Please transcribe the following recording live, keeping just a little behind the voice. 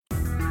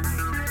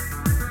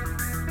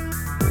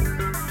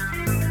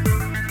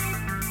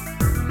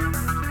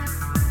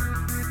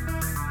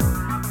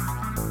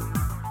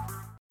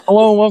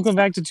Hello and welcome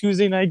back to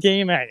Tuesday Night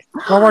Gaming.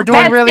 Well, we're doing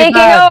Matt's really taking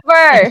bad.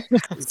 over.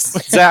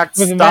 Zach,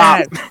 With stop.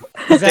 Matt,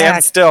 Stand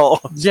Zach,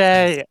 still.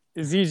 Jay,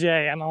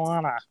 ZJ, and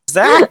Alana.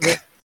 Zach.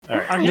 All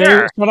right. I'm here.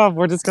 here. Shut up.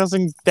 We're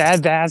discussing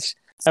Bad Batch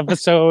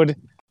episode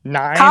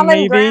 9, Common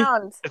maybe?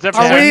 ground. It's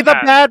episode Are we the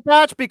 10. bad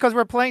batch because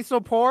we're playing so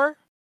poor?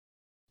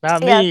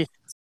 Not Yes. me.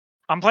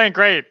 I'm playing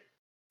great.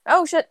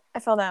 Oh shit! I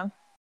fell down.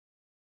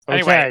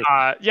 Anyway,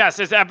 Okay. yes,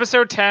 it's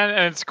episode 10,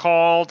 and it's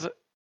called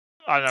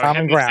I don't know, Common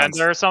Hidden Ground.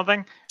 Agenda or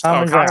something.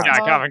 Common ground. Yeah,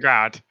 Common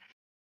Ground.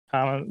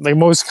 The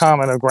most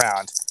common of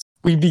ground.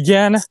 We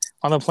begin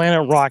on the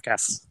planet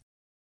Raucus,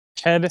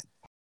 head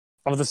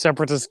of the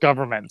separatist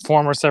government,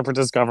 former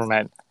separatist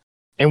government,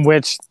 in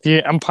which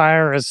the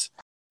Empire is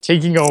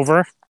taking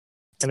over,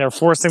 and they're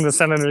forcing the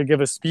senator to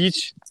give a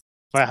speech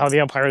about how the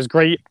Empire is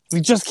great. We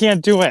just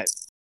can't do it.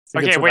 He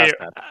Okay, gets wait.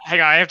 arrested.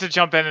 Hang on, I have to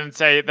jump in and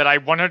say that I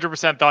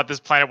 100% thought this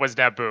planet was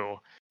Naboo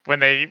when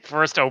they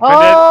first opened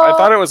I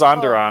thought it was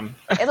Onderon.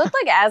 It looked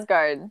like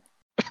Asgard.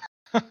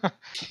 it.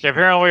 Okay,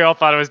 apparently we all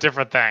thought it was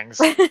different things.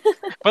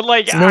 But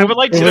like, No, I would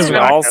like it to was We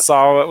defend, all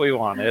saw what we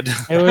wanted.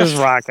 It was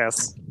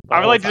Raucus. I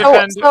would like to Oh,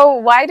 defend. so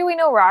why do we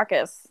know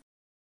Raucus?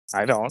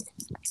 I don't.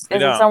 We Is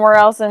don't. it somewhere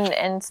else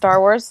in Star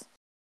Wars?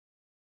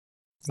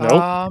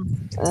 Nope.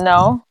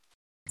 No.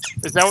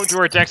 Is that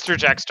where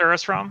Dexter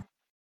is from?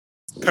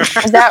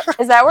 Is that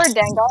where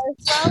Dengar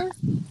is from?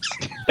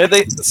 And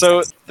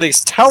they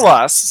tell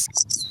us,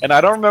 and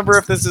I don't remember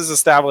if this is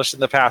established in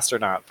the past or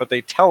not, but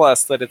they tell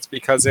us that it's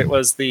because it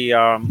was the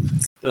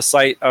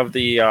site of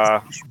the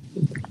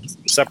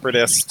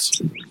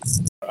separatist.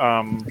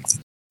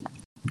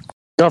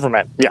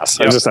 Government. Yes,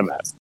 I Yep. just said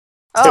that.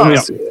 Oh,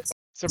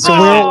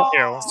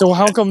 It was- so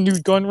how come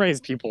Newt Gunray's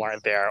people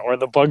aren't there, or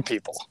the bug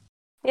people?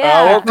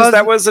 yeah. Well, because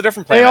that was a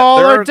different They planet. all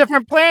There are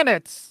different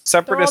planets.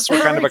 separatists They're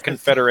were all kind of a racist.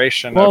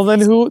 confederation. Well, of,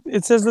 then who?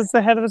 It says it's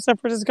the head of the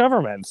separatist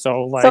government. So,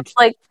 so like, it's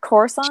like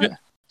Coruscant.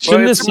 shouldn't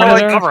Well, the it's More like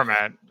senator?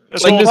 government.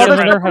 It's Like all the Well, the senator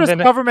different. have separatist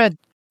been- government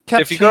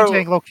kept If you go-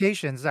 changing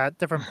locations at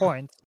different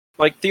points.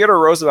 like Theodore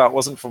Roosevelt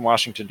wasn't from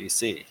Washington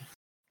D.C.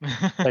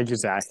 Thank you,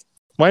 Zach.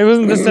 Why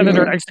wasn't the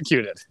senator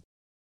executed?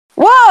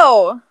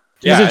 Whoa!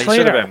 He's a Yeah, he should have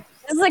traitor. been.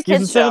 This is a He's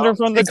kid's a senator show.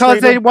 from the Because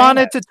they traitor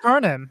wanted planet. to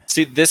turn him.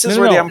 See, this is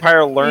No, where no, the no.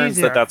 Empire learns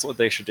Easier. that that's what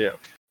they should do.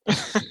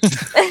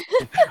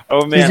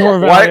 Oh He's more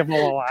man, why,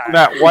 valuable alive.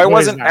 Matt, why No, he's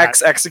wasn't not.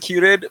 X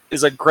executed?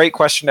 Is a great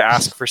question to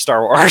ask for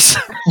Star Wars.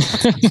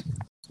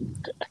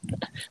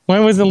 Why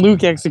wasn't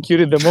Luke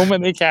executed the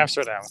moment they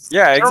captured him?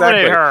 Yeah,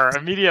 Terminate exactly. her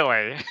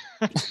immediately.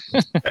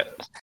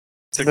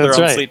 Took their That's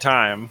own right. sweet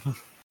time.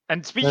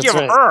 And speaking That's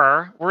of right.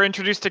 her, we're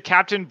introduced to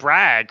Captain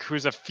Bragg,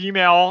 who's a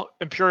female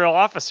Imperial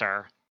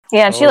officer.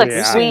 Yeah, and she Oh, looks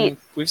yeah. sweet.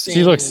 We've seen.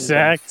 She looks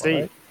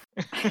sexy.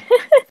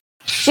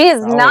 She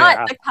is Oh, not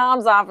yeah. the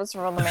comms officer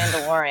from The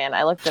Mandalorian.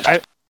 I looked it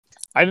up.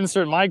 I'd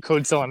insert my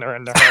code cylinder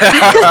into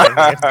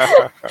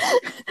her.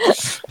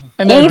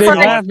 And then E they for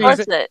laugh because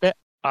explicit.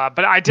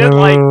 But I did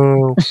like,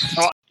 No.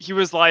 he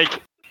was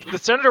like, the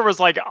senator was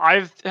like,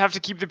 I have to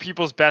keep the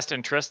people's best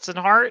interests in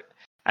heart.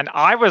 And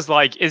I was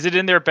like, is it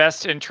in their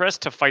best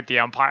interest to fight the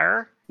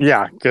Empire?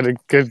 Yeah,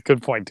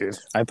 good point, dude.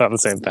 I thought the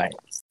same thing.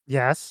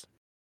 Yes.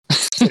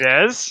 It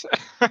is.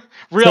 So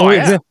Really?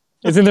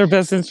 it's in their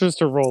best interest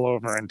to roll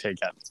over and take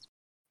it.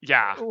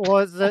 Yeah.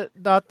 Was it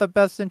not the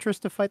best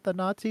interest to fight the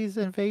Nazis'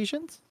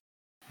 invasions?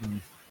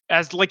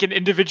 As like an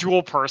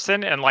individual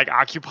person and like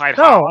occupied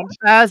No, Holland.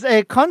 as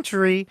a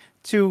country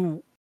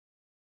to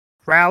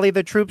rally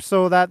the troops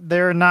so that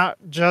they're not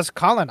just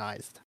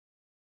colonized.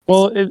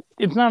 Well,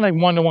 it's not a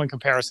one-to-one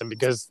comparison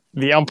because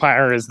the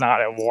Empire is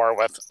not at war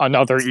with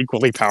another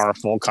equally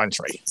powerful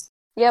country.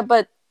 Yeah,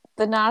 but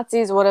the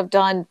Nazis would have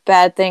done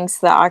bad things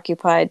to the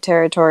occupied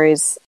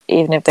territories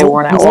even if they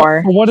weren't at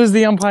war. What has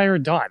the Empire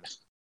done?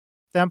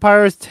 The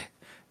Empire is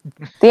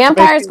The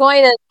Empire is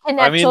going to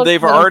kidnap I mean, children they've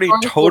from already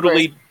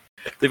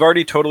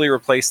stormtroopers. totally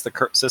replaced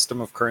the system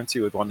of currency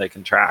with one they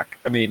can track.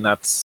 I mean,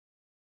 that's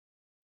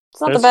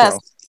It's not the That's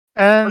best.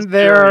 That's and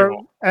very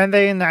evil.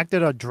 they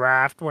enacted a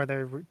draft where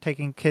they're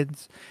taking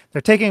kids,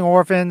 they're taking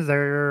orphans,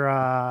 they're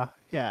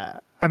they're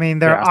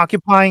Yeah.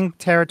 occupying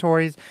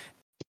territories,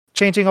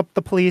 changing up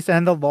the police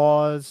and the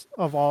laws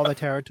of all the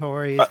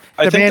territories, I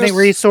think demanding this-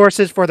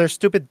 resources for their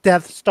stupid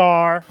Death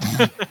Star.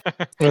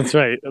 That's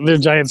right. They're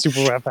giant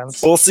super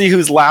weapons. We'll see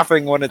who's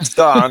laughing when it's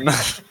done.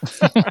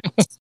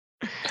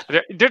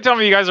 Don't tell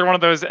me you guys are one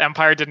of those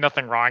Empire did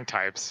nothing wrong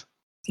types.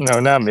 No,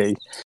 not me.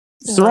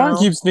 Saran No.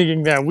 keeps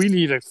thinking that we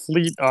need a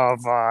fleet of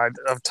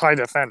TIE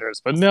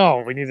defenders, but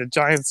no, we need a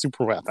giant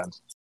super weapon.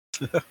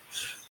 Giant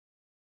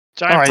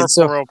Alright, purple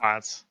so-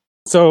 robots.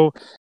 So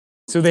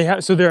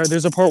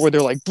there's a part where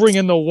they're like, bring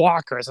in the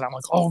walkers, and I'm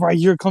like, oh right,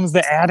 here comes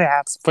the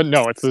AT-ATs, but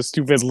no, it's those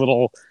stupid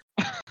little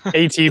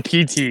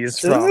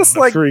ATPTs from Isn't this the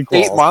like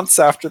prequel. 8 months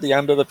after the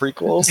end of the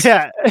prequels?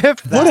 Yeah,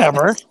 if that,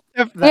 Whatever.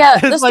 If that. Yeah,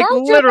 the it's like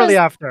stormtroopers- literally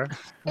after.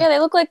 Yeah, they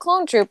look like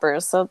clone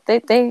troopers, so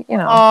they you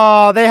know.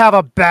 Oh, they have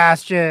a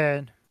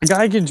bastion. A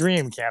guy can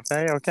dream, can't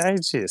they? Okay,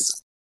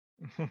 jeez.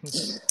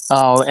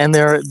 Oh, and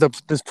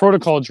this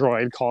protocol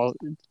droid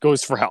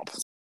goes for help.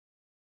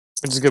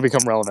 which is going to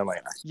become relevant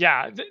later.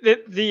 Yeah,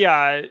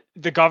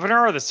 the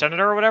governor or the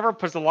senator or whatever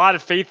puts a lot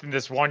of faith in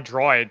this one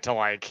droid to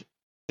like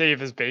save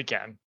his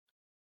bacon.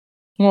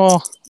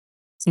 Well,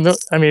 no,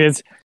 I mean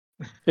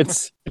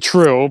it's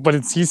true, but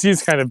he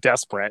seems kind of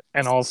desperate,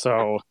 and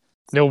also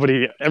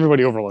everybody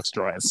overlooks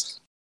droids.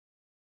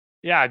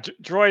 Yeah,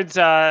 droids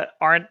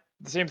aren't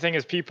the same thing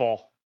as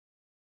people.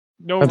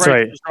 No That's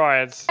right.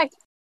 droids.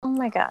 Oh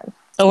my god.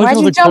 I like Why'd how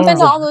you the jump clones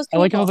into are- all those I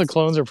like how people? the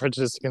clones are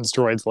prejudiced against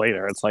droids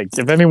later. It's like,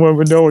 if anyone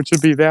would know, it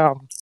should be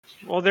them.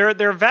 Well,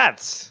 they're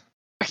vets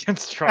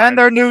against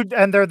droids.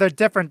 And they're the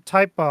different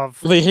type of.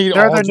 They hate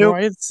They're all the new-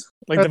 droids,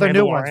 like They're the the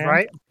new ones, Mandalorian?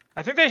 right?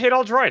 I think they hate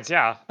all droids.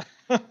 Yeah,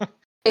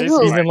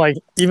 Who? Even like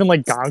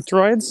gonk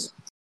droids.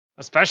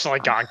 especially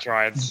gonk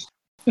droids.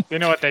 They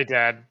know what they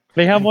did.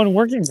 They have one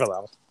working for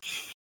them.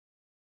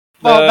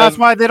 Well, that's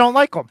why they don't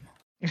like them.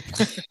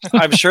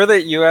 I'm sure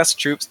that U.S.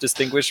 troops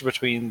distinguish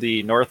between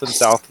the North and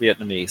South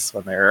Vietnamese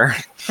when they're.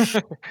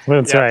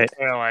 That's Yeah, right.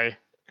 Clearly.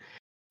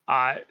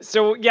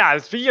 So yeah,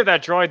 speaking of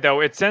that droid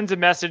though, it sends a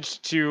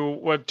message to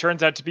what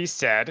turns out to be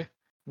Sid,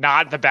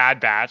 not the Bad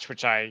Batch,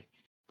 which I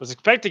was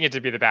expecting it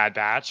to be the Bad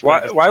Batch. but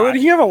Why it's would not.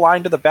 he have a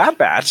line to the Bad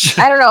Batch?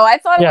 I don't know. I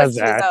thought it Yeah, was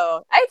Zach. too,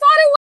 though. I thought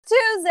it was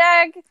too,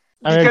 Zach.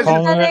 I mean, Because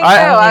calling I it- think I-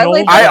 so. I was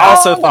like, I oh,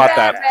 also the thought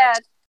Bad that.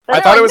 Batch. But I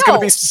they're thought it like, was going no.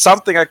 to be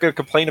something I could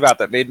complain about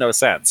that made no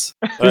sense.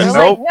 They're Is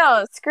like, Nope.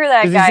 no, screw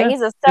that Does he guy. say-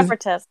 He's a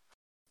separatist.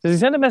 Does he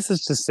send a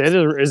message to Sid,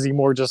 or is he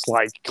more just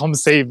like, "Come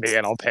save me,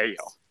 and I'll pay you"?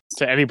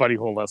 To anybody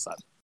who'll listen.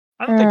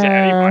 I don't think to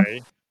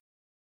anybody.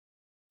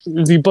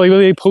 Is he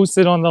they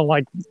posted on the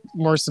like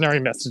mercenary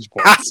message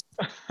boards?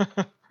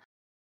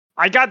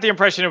 I got the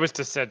impression it was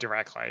to Sid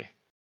directly.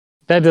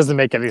 That doesn't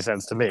make any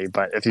sense to me,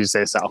 but if you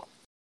say so.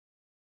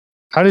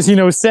 How does he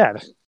know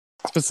Sid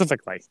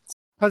specifically?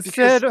 Because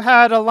Because- Sid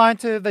had a line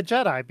to the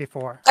Jedi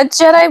before. A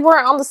Jedi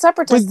weren't on the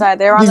separatist But side.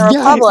 They were on the This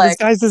Republic.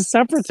 guy's a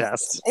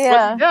separatist.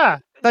 Yeah. Yeah,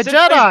 the Sid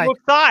plays Jedi. both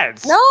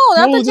sides. No,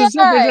 not No, the Jedi.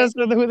 separatists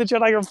are who the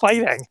Jedi are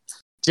fighting.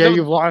 Jay, No.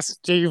 you've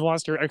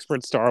lost your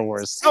expert Star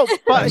Wars. No,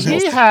 but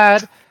he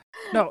had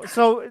no.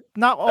 So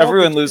not all.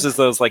 Everyone the- loses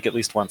those like at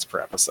least once per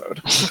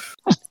episode.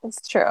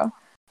 It's true.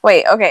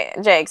 Wait, okay,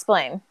 Jay,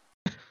 explain.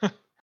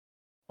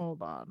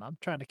 Hold on, I'm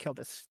trying to kill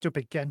this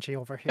stupid Genji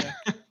over here.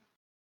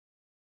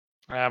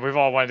 We've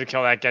all wanted to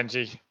kill that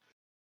Genji.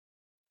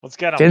 Let's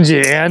get him.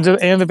 Genji and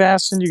the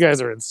Bastion, you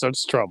guys are in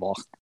such trouble.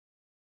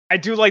 I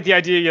do like the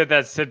idea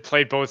that Sid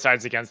played both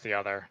sides against the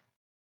other.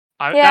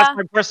 Yeah. That's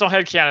my personal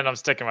headcanon. I'm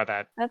sticking with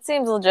that. That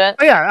seems legit.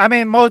 But yeah, I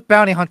mean most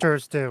bounty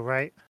hunters do,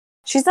 right?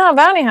 She's not a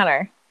bounty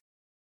hunter.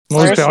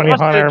 Most Where's bounty the-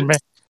 hunter,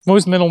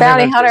 most middle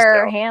Bounty managers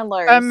hunter do.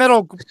 handlers. And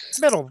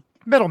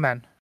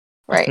middlemen.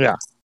 Right. Yeah.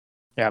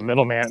 Yeah,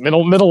 middle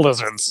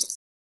lizards.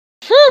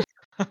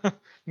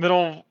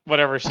 Middle,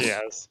 whatever she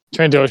is.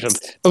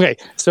 Trandoshans. Okay,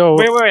 so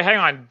Wait, hang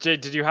on. Jay,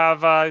 did you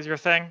have your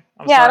thing?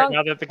 I'm Yeah, I sorry, don't-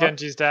 now that the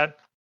Genji's dead.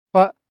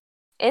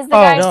 Is the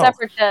Oh, guy no.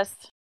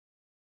 separatist?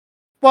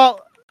 Well,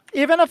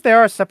 even if they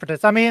are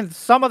separatists, I mean,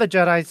 some of the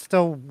Jedi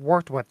still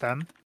worked with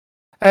them,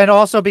 and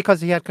also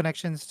because he had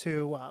connections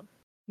to.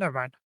 Never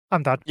mind.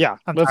 I'm done. yeah,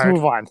 I'm let's tired.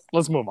 move on.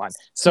 Let's move on. Move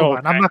So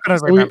on. I'm not going to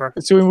So we, remember.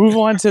 so we move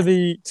on to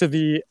the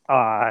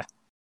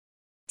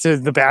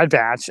Bad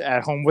Batch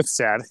at home with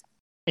Sid,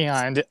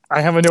 and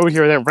I have a note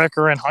here that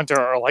Wrecker and Hunter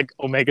are like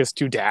Omega's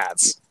two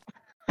dads.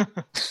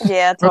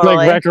 Yeah, Where,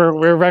 totally. like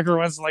Wrecker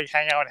wants to like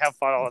hang out and have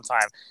fun all the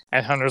time,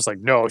 and Hunter's like,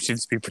 no, she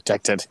needs to be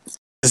protected.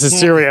 This is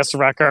serious,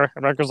 Wrecker.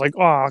 And Wrecker's like,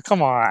 oh,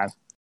 come on.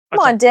 Come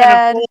on,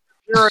 Dad.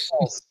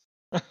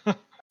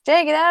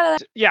 Jay, get out of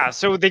there. Yeah,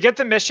 so they get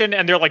the mission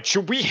and they're like,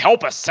 should we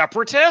help a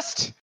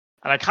separatist?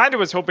 And I kind of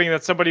was hoping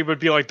that somebody would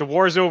be like, the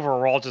war's over,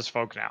 we're all just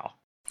folk now.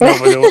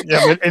 But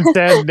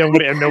instead,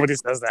 nobody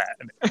says that.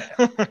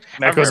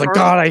 And Echo's like,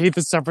 God, I hate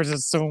the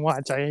separatists so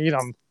much. I hate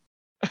them.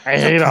 I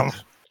hate them.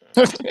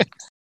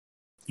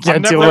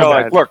 Can't never deal They're with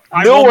like, that. look,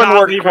 I no will one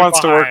not leave it wants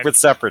to work behind. with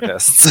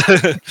separatists.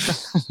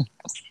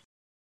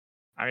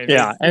 I mean,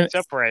 Yeah, they and-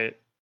 separate.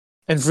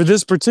 And for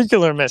this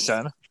particular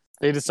mission,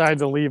 they decide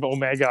to leave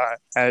Omega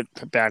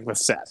back with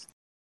Seth.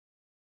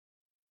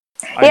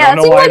 I Yeah, don't it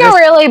know seemed why like this, a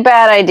really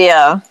bad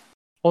idea.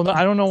 well, no,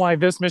 I don't know why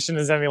this mission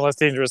is any less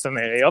dangerous than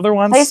any other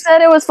ones. They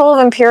said it was full of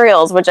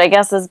Imperials, which I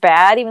guess is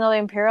bad, even though the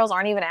Imperials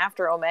aren't even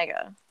after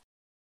Omega.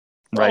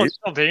 Well, right? it's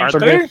still dangerous.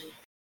 Aren't they?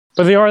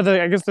 But they are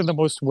I guess they're the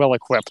most well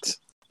equipped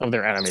of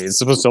their enemies.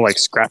 Supposed to like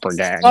scrapper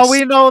gangs. Well,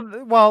 we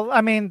know. Well,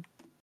 I mean,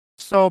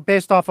 so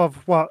based off of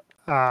what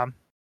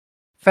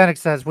Fennec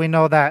says, we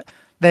know that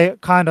they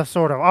kind of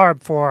sort of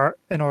are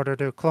in order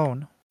to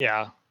clone.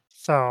 Yeah.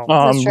 So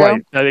That's true.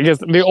 Right. I guess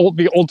they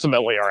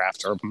ultimately are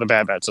after, but the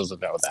Bad Batch doesn't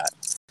know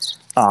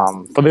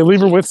that. But they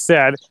leave her with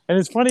Sid, and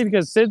it's funny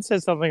because Sid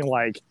says something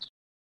like,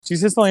 she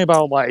says something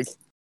about like,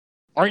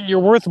 "Aren't you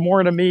worth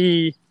more to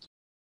me?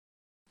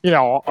 You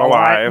know,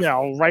 Alive.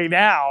 right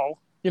now.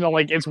 You know,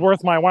 like it's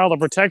worth my while to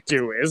protect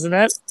you, isn't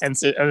it?" And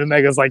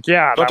Omega's like,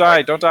 "Yeah." Don't And I'm die,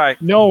 like, don't die.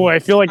 No, I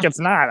feel like it's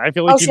not. I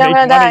feel like Oh, you shit, I'm make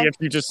gonna money die. if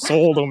you just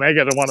sold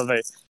Omega to one of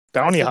the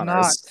bounty I did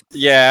hunters.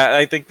 Yeah,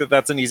 I think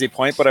that's an easy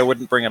point, but I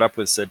wouldn't bring it up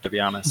with Sid, to be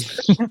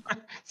honest.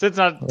 Sid's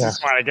not Yeah. too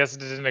smart. I guess it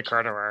didn't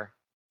occur to her.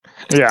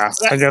 Yeah,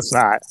 I guess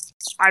not.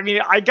 I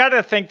mean, I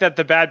gotta think that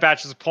the Bad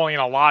Batch is pulling in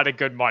a lot of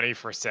good money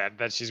for Sid,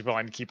 that she's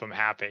willing to keep him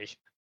happy.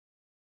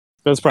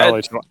 That's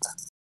probably true.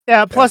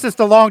 Yeah. Plus, it's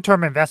the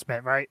long-term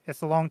investment, right? It's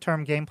the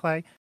long-term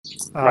gameplay.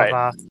 Of,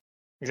 Right.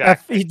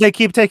 Exactly. they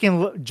keep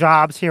taking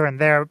jobs here and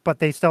there, but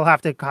they still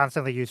have to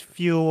constantly use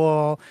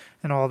fuel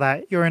and all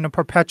that. You're in a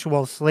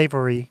perpetual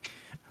slavery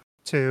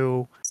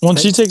to Well,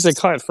 she takes a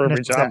cut for every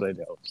Finish job that. they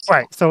do.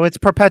 right. So it's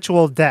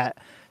perpetual debt.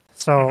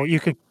 So you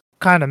could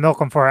kind of milk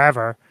them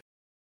forever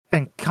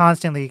and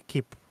constantly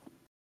keep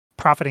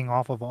profiting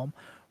off of them,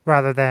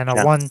 rather than a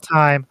Yeah.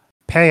 one-time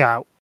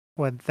payout.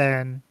 When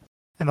then,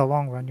 in the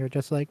long run, you're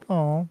just like,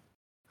 oh,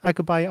 I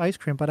could buy ice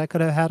cream, but I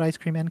could have had ice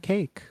cream and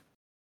cake.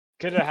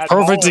 Could have had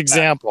all Perfect of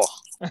example.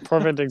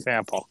 Perfect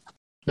example.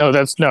 No,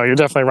 you're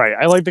definitely right.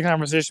 I like the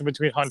conversation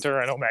between Hunter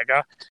and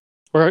Omega,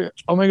 where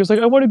Omega's like,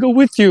 I want to go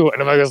with you.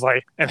 And Omega's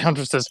like, and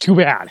Hunter says, too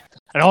bad.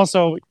 And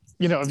also,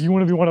 if you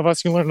want to be one of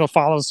us, you learn to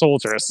follow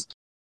soldiers.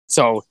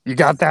 So you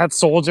got that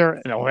soldier?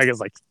 And Omega's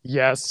like,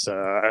 yes,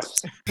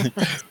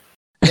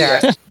 Yeah,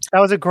 that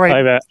was a great,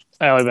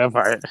 I like that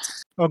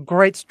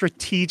part.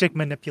 strategic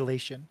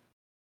manipulation.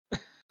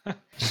 And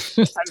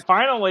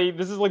finally,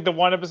 this is like the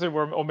one episode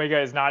where Omega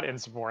is not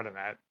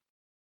insubordinate,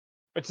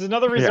 which is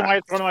another reason Yeah. why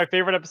it's one of my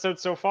favorite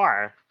episodes so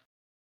far.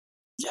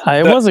 Yeah,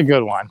 it was a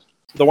good one.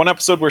 The one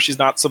episode where she's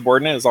not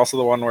subordinate is also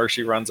the one where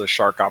she runs a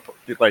shark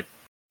like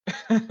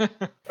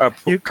a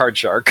card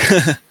shark.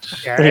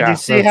 Yeah, and Yeah, you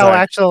see that's how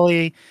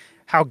right.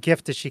 how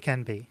gifted she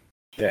can be.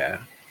 Yeah. Yeah,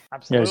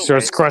 Absolutely. she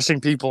starts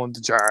crushing people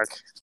into Jark,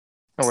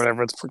 or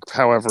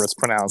however it's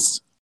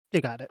pronounced.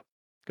 You got it.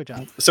 Good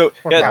job. So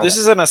Or yeah, power. this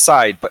is an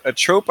aside, but a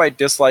trope I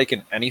dislike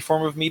in any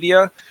form of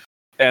media,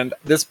 and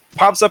this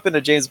pops up in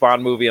a James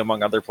Bond movie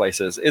among other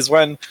places, is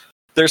when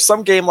there's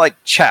some game like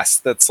chess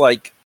that's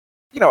like,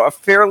 a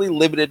fairly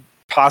limited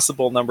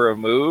possible number of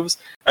moves,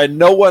 and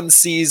no one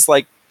sees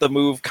like the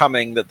move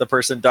coming that the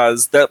person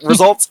does that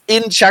results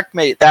in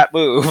checkmate that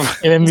move.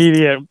 An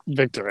immediate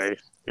victory.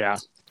 Yeah.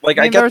 Like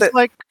I I mean, get there's that.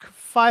 like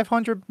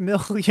 500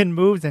 million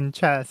moves in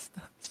chess.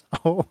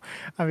 So,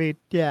 I mean,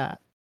 yeah.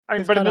 I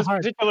mean, it's but in kinda this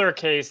hard. particular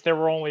case, there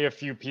were only a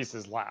few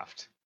pieces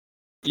left.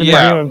 In the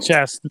Yeah, game of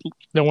chess,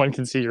 no one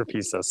can see your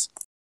pieces.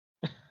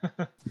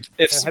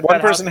 if Had one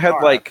that person house had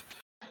car. like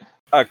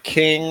a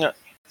king,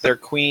 their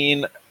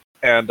queen,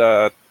 and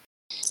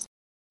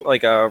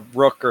like a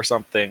rook or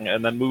something,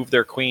 and then move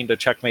their queen to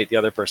checkmate the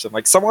other person,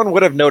 like someone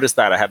would have noticed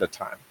that ahead of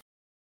time.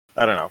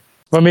 I don't know.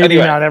 But maybe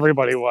Anyway. not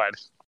everybody would.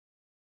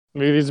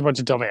 Maybe these are a bunch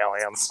of dumb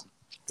aliens.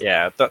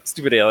 Yeah,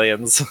 stupid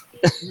aliens.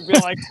 You'd be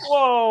like,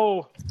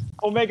 whoa,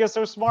 Omega's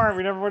so smart.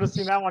 We never would have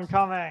seen that one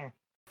coming.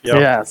 Yep.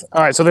 Yes.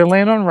 All right, so they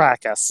land on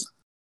Arrakis.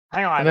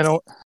 Hang on. And then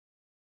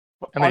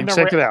On their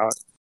check way- it out.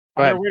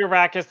 Go On ahead. their way to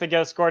Arrakis, they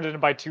get escorted in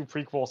by two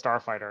prequel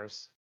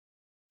starfighters.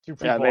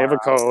 Yeah, they have a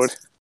code.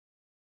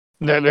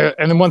 And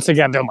then once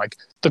again, they're like,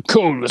 the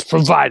code was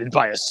provided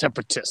by a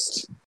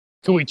separatist.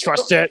 Can we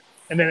trust it?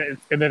 And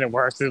then it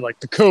works. They're like,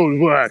 the code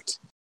worked.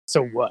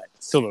 So what?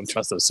 Still don't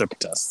trust those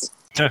separatists.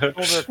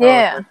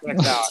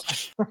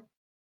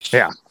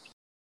 Yeah.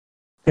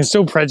 They're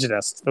so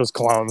prejudiced, those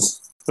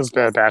clones, those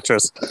bad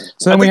batchers.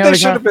 So I then we think have they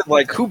should have been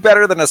like, who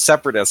better than a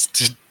separatist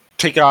to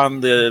take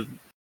on the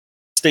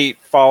state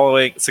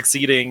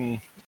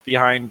succeeding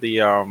behind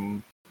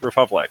the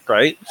Republic,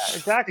 right?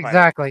 Exactly.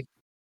 Exactly.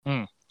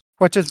 Hmm.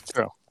 Which is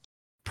True.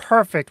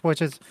 perfect,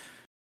 which is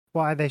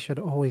why they should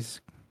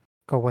always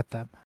go with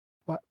them.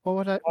 What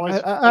would I?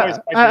 Always- always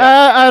I, fight I,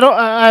 I, I don't.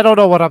 I don't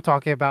know what I'm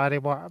talking about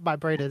anymore. My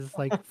brain is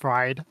like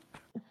fried.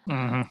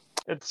 Mhm.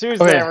 It's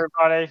Tuesday, Okay.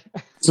 everybody.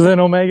 So then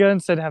Omega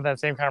and Sid have that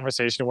same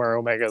conversation where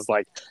Omega's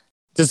like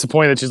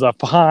disappointed that she's left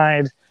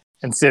behind,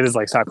 and Sid is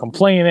like, stop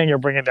complaining, you're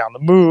bringing down the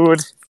mood.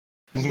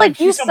 Like,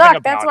 you Do something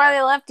suck. That's about why it.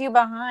 they left you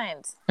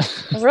behind.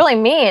 It was really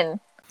mean.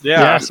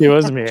 Yeah. she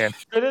was mean.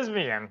 It is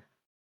mean.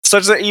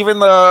 Such that even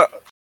the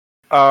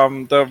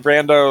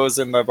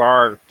randos in the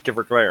bar give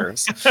her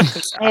glares.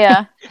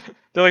 Yeah.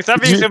 They're like,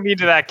 stop being so mean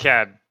to that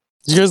kid.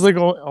 Did you guys like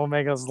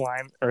Omega's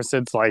line, or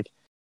Sid's like,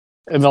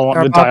 in the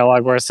About-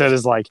 dialogue where Sid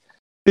is like,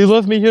 they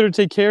left me here to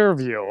take care of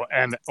you.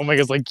 And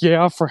Omega's like,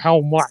 yeah, for how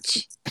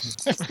much?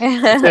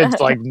 Sid's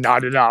like,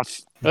 not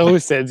enough.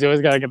 Always Sid's, you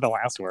always gotta get the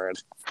last word.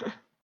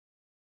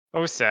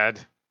 Oh, sad.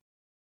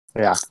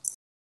 Yeah.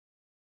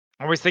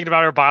 Always thinking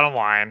about her bottom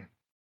line.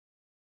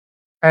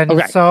 And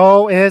Okay.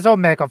 so is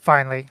Omega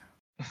finally.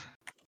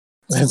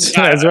 That's,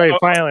 Yeah, that's right.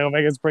 Finally,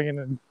 Omega's bringing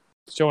in,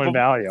 showing Well-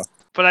 value.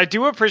 But I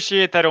do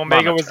appreciate that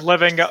Omega Mama. was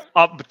living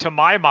up to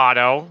my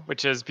motto,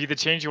 which is be the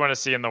change you want to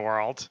see in the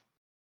world.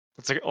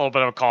 It's a little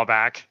bit of a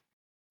callback.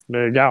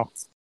 There you go.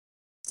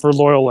 For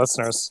loyal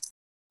listeners.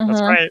 That's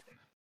Mhm. right.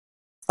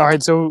 All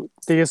right, so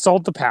they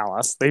assault the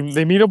palace. They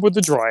meet up with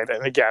the droid,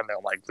 and again, they're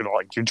like, we don't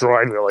like your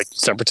droid. We're like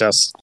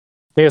separatists.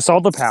 They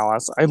assault the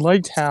palace. I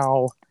liked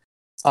how,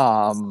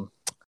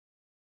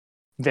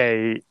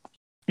 they,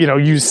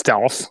 use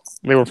stealth.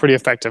 They were pretty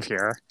effective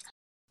here.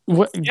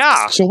 What,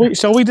 Yeah.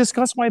 Shall we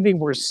discuss why they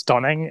were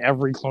stunning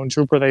every clone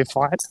trooper they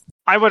fought?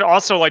 I would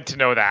also like to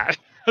know that.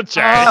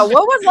 Jay. What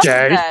was up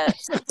Jay.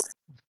 with that?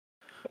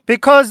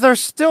 Because they're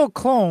still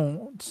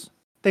clones.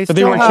 But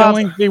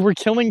They were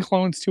killing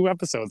clones 2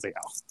 episodes ago.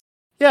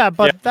 Yeah,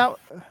 but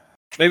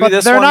Maybe but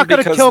this they're one not going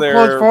to because kill clones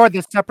they're for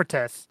the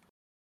separatists.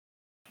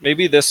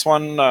 maybe this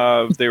one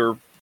they were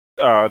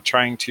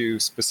trying to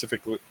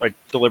specifically, like,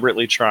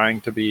 deliberately trying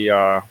to be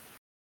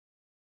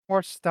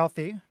More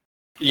stealthy.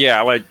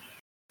 like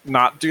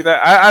not do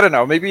that. I don't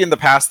know. Maybe in the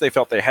past they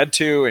felt they had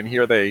to, and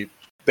here they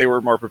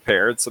were more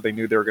prepared, so they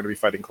knew they were going to be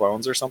fighting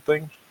clones or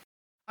something.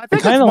 I think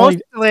it's kinda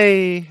like-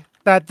 mostly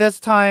that this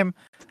time,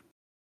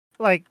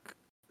 like,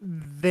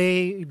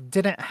 they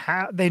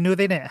knew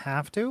they didn't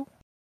have to,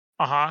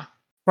 Uh-huh.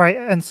 right?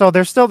 And so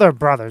they're still their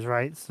brothers,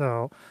 right?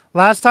 So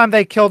last time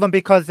they killed them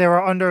because they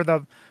were under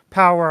the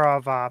power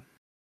of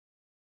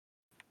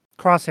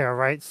Crosshair,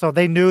 right? So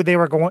they knew they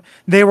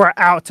were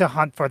out to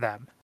hunt for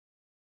them,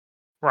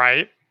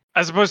 Right.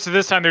 As opposed to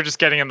this time, they're just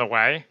getting in the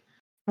way.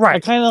 I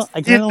right? kind of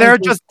They're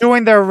just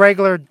doing their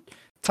regular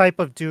type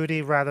of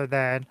duty rather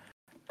than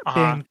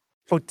Uh-huh. being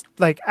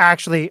like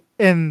actually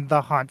in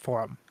the hunt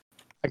for them.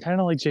 I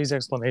kind of like Jay's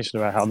explanation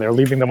about how they're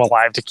leaving them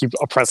alive to keep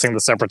oppressing the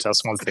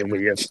separatists once they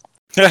leave.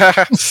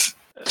 It's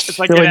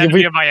like They're an like, if enemy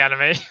we- of my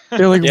enemy.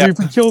 They're like, Yeah. if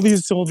we kill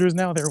these soldiers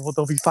now,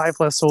 there'll be 5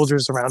 less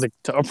soldiers around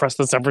to oppress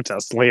the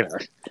separatists later.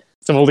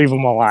 So we'll leave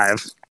them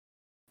alive.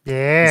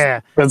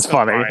 Yeah, That's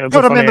funny. fine. That's a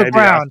put them funny in the idea.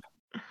 ground.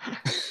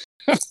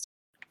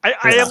 I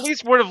Yeah. at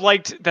least would have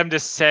liked them to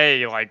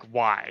say, like,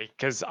 why,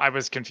 because I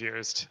was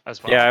confused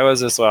as well. Yeah, I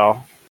was as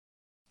well.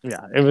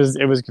 Yeah, it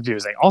was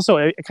confusing. Also,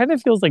 it kind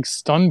of feels like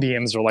stun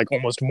beams are like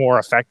almost more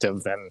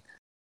effective than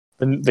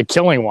the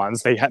killing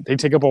ones. They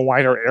take up a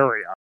wider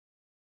area,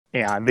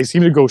 and they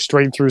seem to go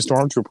straight through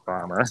stormtrooper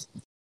armor.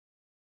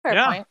 Fair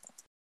Yeah. point.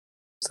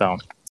 So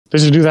they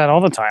should do that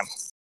all the time.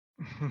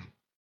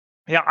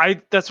 Yeah,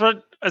 that's why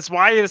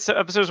this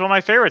episode is one of my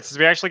favorites, is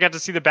we actually got to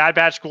see the Bad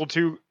Batch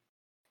do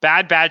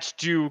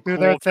their cool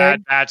thing.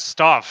 Bad Batch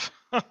stuff.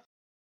 I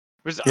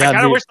Yeah,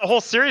 kind of wish the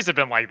whole series had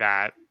been like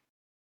that.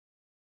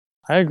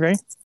 I agree.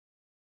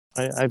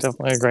 I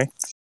definitely agree.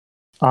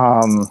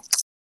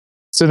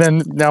 So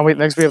then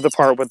next we have the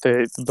part with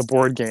the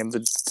board game, the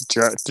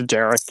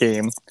Jarek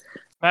game.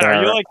 Matt,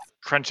 are you Yeah. like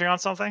crunching on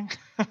something?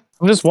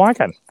 I'm just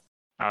walking.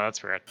 Oh,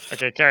 that's weird.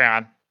 Okay, carry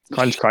on.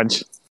 Crunch,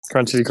 crunch,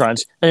 crunchy,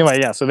 crunch. Anyway,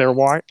 yeah. So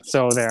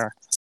the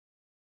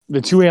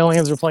 2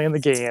 aliens are playing the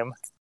game,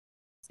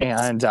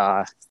 and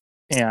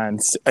again,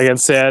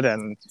 Sid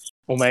and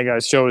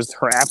Omega shows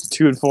her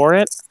aptitude for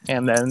it,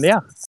 and then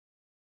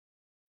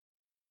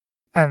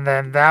And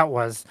then that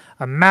was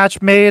a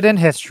match made in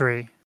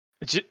history.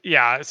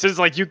 Yeah, it says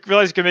like you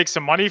realize you can make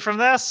some money from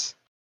this.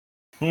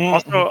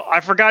 Also,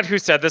 I forgot who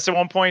said this at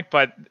one point,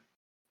 but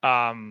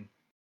oh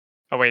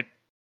wait,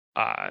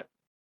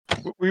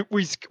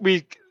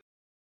 we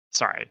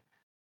sorry.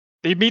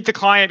 They meet the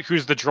client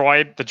who's the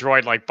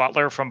droid like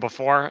butler from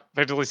before,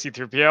 effectively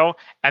C-3PO,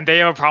 and they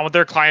have a problem with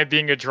their client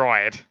being a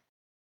droid.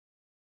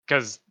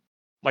 Because,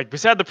 like we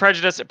said, the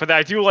prejudice, but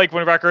I do like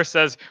when Wrecker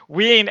says,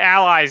 "We ain't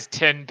allies,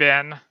 Tin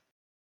Bin."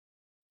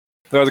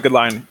 That was a good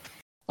line.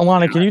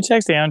 Alana, can you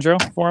text Andrew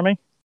for me?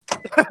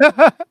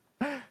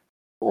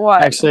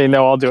 What? Actually,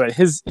 no, I'll do it.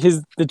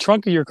 The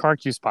trunk of your car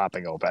keeps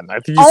popping open. I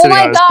think he's Oh sitting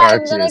my on his god, car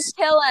I'm gonna keys.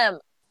 kill him.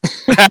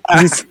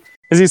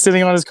 Is he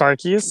sitting on his car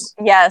keys?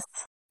 Yes.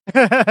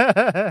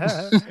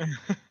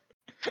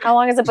 How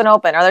long has it been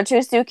open? Are there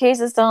 2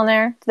 suitcases still in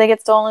there? Did they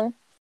get stolen?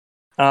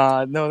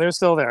 No, they're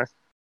still there.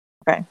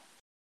 Okay.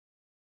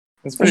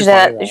 It's You pretty should,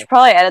 funny, you should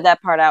probably edit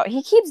that part out.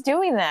 He keeps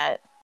doing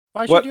that.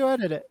 Why What- should you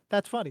edit it?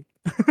 That's funny.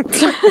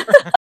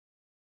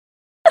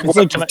 It's What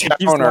like,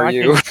 town are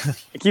you?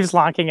 It keeps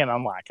locking and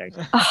unlocking.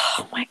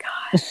 Oh my god.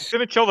 It's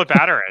gonna kill the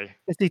battery.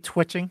 Is he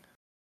twitching?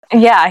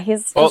 Yeah,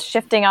 he's Well,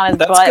 shifting on his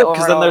That's butt good, over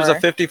because and then there's over.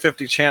 a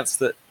 50-50 chance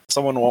that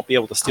someone won't be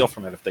able to steal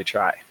from it if they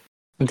try.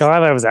 I'm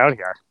glad I was out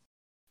here.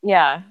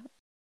 Yeah.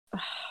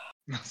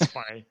 That's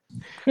funny.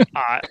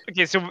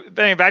 Okay, so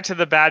then back to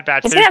the Bad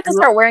Batch. He's They gonna have to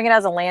grew- start wearing it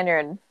as a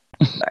lanyard.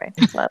 Sorry,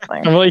 that's I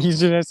funny. feel like he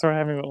should start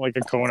having like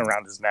a cone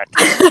around his neck.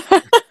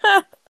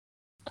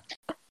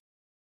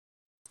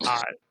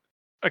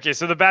 Okay,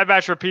 so the Bad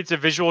Batch repeats a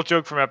visual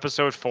joke from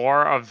episode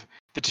 4 of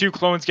the 2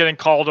 clones getting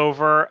called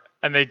over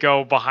and they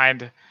go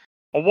behind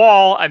a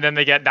wall and then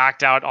they get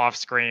knocked out off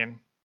screen.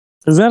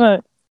 Is that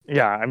a?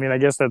 Yeah, I mean, I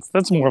guess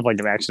that's more of like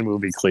an action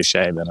movie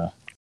cliche than a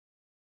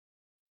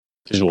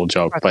visual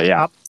joke. But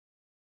yeah,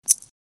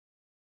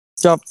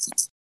 yep.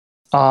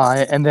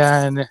 And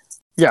then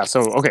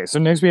so okay, so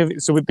next we have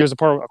there's a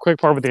quick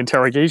part with the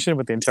interrogation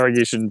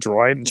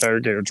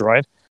interrogator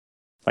droid,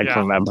 like Yeah.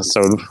 from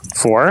episode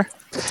 4,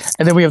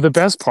 and then we have the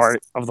best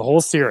part of the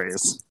whole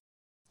series,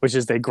 which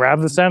is they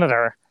grab the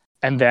senator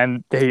and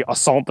then they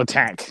assault the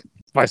tank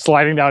by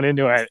sliding down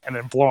into it and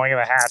then blowing in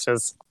the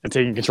hatches and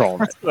taking control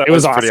of it. That It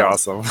was pretty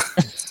awesome.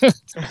 awesome.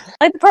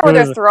 Like the part where It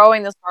they're was-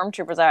 throwing the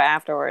stormtroopers out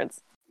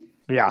afterwards.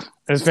 Yeah,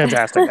 it was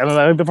fantastic. And then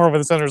I like the part where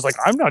the senator's like,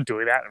 "I'm not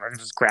doing that," and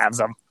just grabs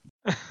them,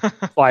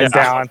 flies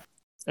Yeah. down.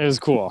 It was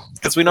cool.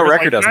 Because we know It's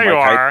Wrecker like, doesn't there you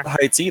like are.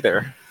 heights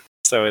either.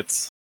 So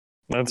it's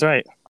That's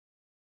right.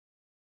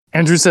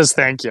 Andrew says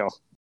thank you.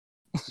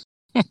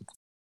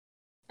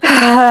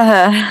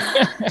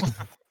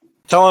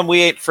 tell him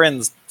we ain't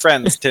friends,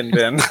 Tin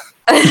Bin.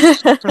 We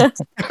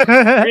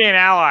ain't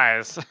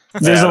allies.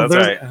 There's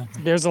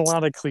a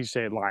lot of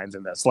cliched lines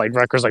in this. Like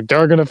Wrecker's like,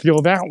 they're gonna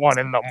feel that one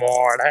in the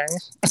morning.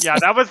 Yeah,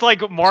 that was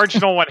like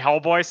marginal when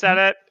Hellboy said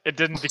it. It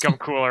didn't become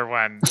cooler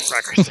when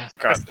Wrecker said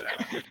God it.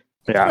 damn.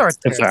 Yeah, Sure,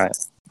 it's yeah. alright.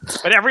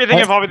 But everything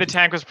involving the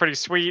tank was pretty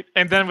sweet.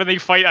 And then when they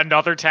fight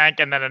another tank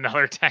and then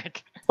another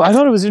tank. Well, I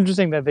thought it was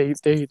interesting that they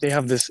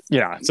have this.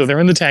 Yeah, so they're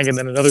in the tank and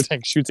then another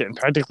tank shoots it and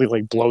practically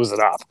like blows it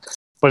up.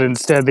 But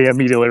instead, they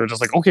immediately were just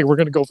like, okay, we're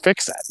gonna go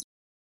fix it.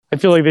 I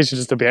feel like they should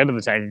just abandon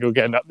the tank and go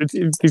get another.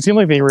 They seem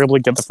like they were able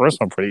to get the first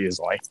one pretty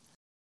easily.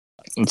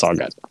 It's all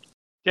good.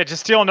 Yeah,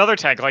 just steal another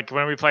tank like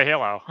when we play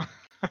Halo.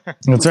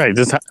 That's right.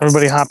 Just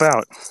everybody hop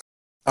out.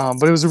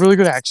 But it was a really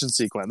good action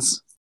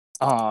sequence.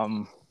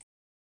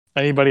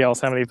 Anybody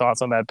else have any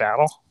thoughts on that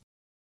battle?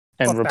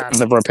 And What battle?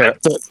 the repair,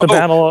 the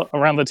battle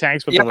around the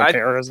tanks with Yeah, the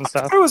repairers and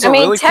stuff. It was I a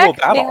mean, really Tech cool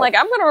battle. being like,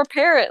 I'm going to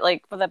repair it,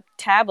 like, with a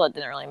tablet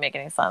didn't really make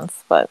any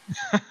sense. But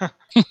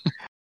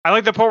I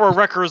like the part where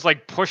Wrecker is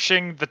like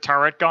pushing the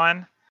turret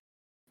gun.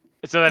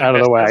 So that it Out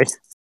of the way. misses.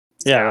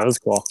 Yeah, that was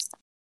cool.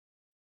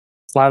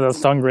 A lot of those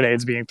stun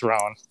grenades being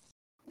thrown.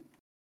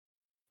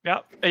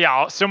 Yep.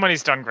 Yeah, so many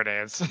stun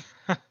grenades.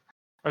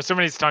 Or so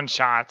many stun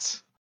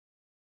shots.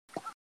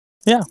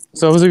 Yeah,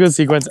 so it was a good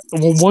sequence.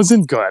 What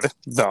wasn't good,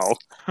 though,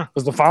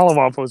 was the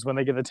follow-up was when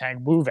they get the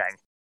tank moving.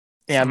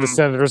 And the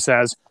senator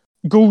says,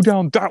 go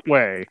down that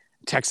way.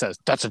 Tech says,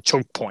 that's a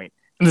choke point.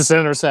 And the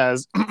senator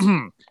says,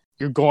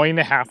 you're going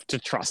to have to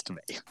trust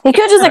me. he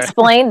could have just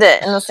explained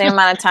it in the same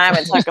amount of time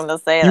it took him to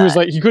say He that. was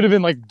like, he could have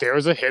been like,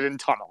 there's a hidden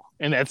tunnel.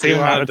 And that's the He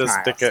amount wanted of to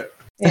time. stick it.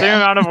 Same Yeah.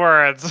 amount of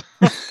words.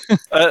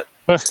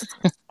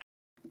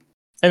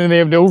 And then they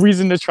have no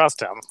reason to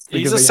trust him.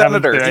 He's because a they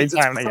haven't senator. spent any It's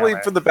time probably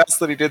together. for the best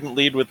that he didn't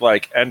lead with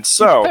like, and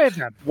so Paid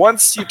him.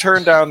 once you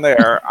turn down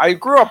there, I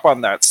grew up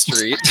on that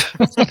street.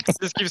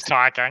 Just keeps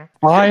talking.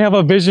 I have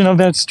a vision of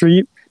that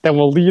street that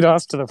will lead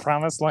us to the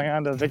promised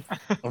land of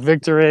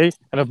victory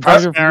and a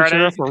brighter future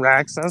Prosperity. for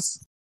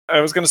Raxus.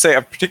 I was going to say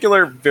a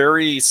particular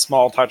very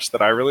small touch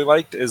that I really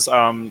liked is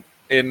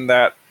in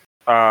that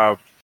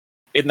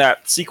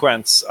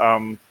sequence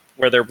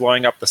where they're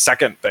blowing up the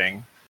second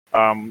thing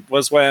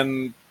was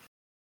when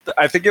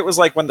I think it was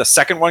like when the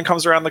second one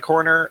comes around the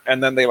corner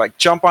and then they like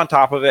jump on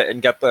top of it and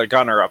get the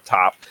gunner up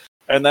top.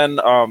 And then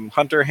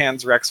Hunter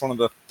hands Rex one of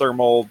the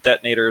thermal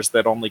detonators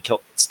that only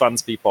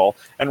stuns people.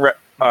 And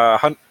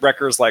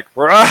Wrecker's like,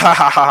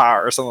 "Rah-ha-ha-ha,"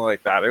 or something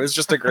like that. It was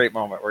just a great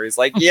moment where he's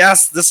like,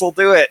 yes, this will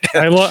do it.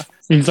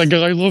 He's like,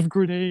 I love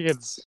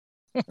grenades.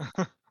 I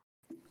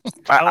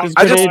Those just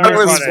thought it grenades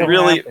was are so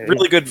really, happy.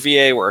 really good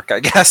VA work, I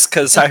guess,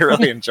 because I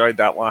really enjoyed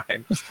that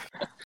line.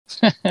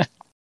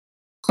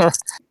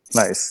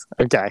 Nice.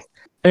 Okay.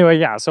 Anyway,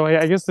 yeah. So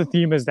I guess the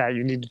theme is that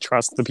you need to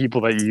trust the people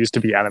that you used to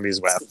be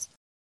enemies with.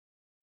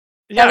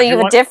 Yeah, if they you have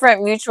a want-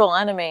 different mutual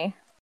enemy.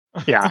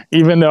 Yeah,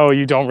 even though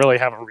you don't really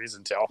have a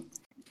reason to.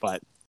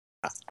 But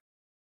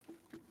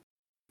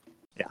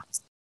yeah.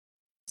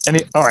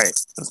 All right.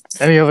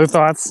 Any other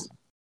thoughts?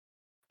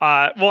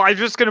 Well, I'm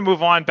just going to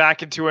move on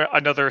back into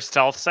another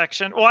stealth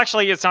section. Well,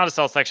 actually, it's not a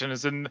stealth section.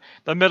 It's in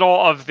the middle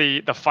of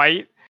the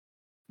fight.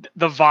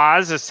 The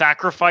vase is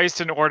sacrificed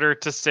in order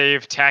to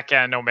save Tech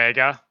and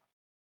Omega.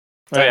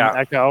 Oh, yeah.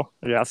 Echo.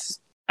 Yes.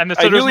 And the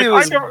I knew he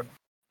was. never-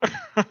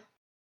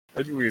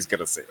 I knew he was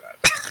gonna say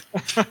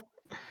that.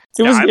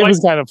 It Yeah, was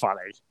kind of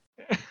funny.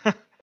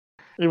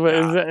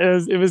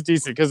 It was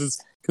decent because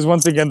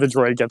once again the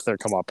droid gets their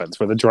comeuppance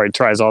where the droid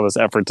tries all this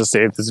effort to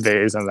save this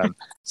vase and then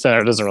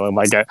Senator doesn't really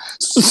like it.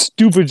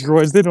 Stupid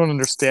droids, they don't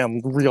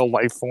understand real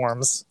life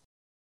forms.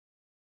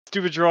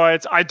 Stupid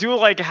droids. I do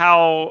like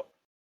how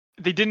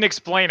they didn't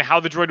explain how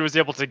the droid was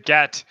able to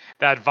get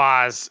that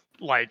vase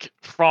like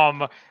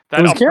from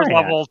that was upper carrying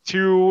level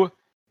to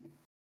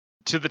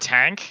the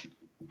tank.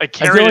 Like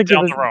I feel carried like it it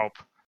down was- the rope.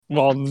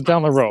 Well,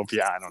 down the rope,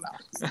 yeah, I don't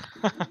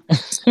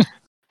know.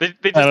 They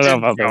just I don't know didn't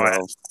about the show it.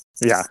 rope.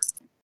 Yeah.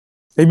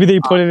 Maybe they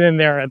put it in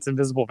there, it's an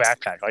invisible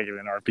backpack like in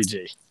an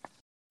RPG.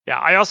 Yeah,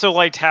 I also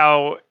liked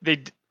how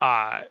they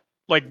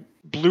like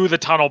blew the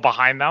tunnel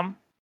behind them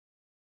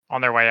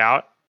on their way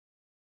out.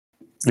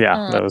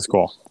 Yeah, that was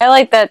cool. I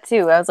like that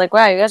too. I was like,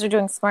 wow, you guys are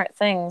doing smart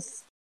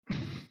things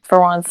for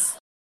once.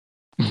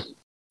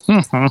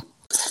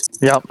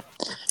 Yep.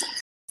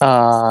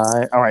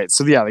 All right.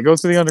 So yeah, they go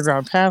through the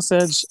underground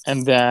passage,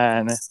 and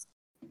then,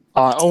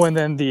 and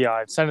then the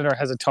senator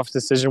has a tough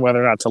decision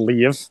whether or not to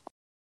leave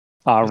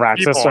Raxus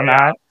People, or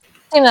not.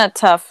 Ain't that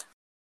tough?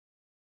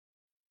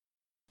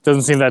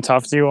 Doesn't seem that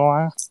tough to you,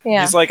 Alana.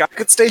 Yeah. He's like, I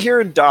could stay here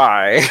and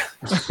die.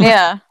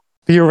 Yeah.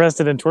 Be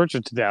arrested and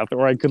tortured to death,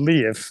 or I could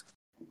leave.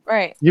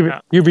 Right. You'd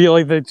be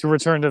like to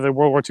return to the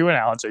World War II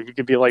analogy. You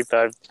could be like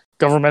the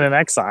government in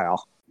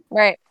exile.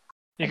 Right.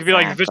 You could be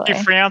like Vichy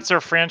Exactly. France or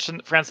France in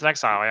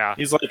exile. Yeah.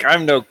 He's like,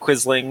 I'm no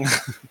Quisling.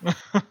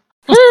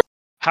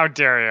 How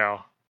dare you?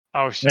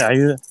 Oh shit. Yeah,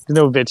 you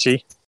know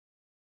Vichy.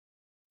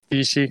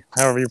 Vichy,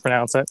 however you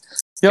pronounce it.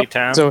 Yep.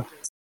 V10.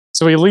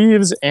 So he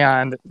leaves,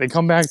 and they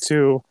come back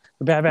to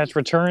the Bad Batch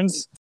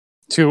returns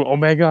to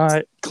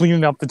Omega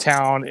cleaning up the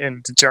town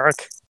in Jerk,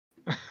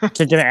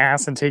 kicking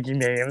ass and taking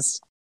names.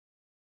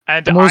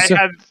 And Most-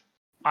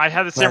 I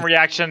had the same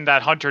reaction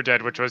that Hunter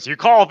did, which was, "You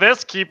call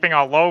this keeping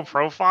a low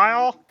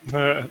profile?"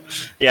 Well,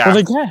 Yeah.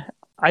 they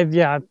can't.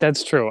 Yeah,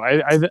 that's true.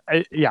 I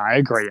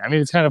agree. I mean,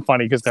 it's kind of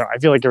funny because I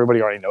feel like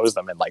everybody already knows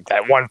them in like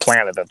that one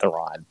planet that they're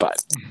on,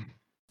 but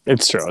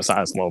it's true. It's not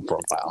as low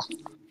profile.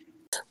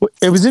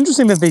 It was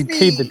interesting that they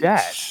paid the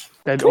debt.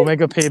 That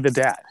Omega paid the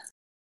debt.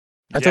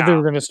 I thought they Yeah.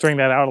 were going to string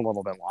that out a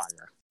little bit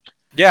longer.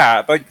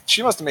 Yeah, like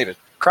she must have made a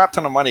crap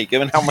ton of money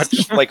given how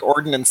much like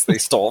ordnance they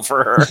stole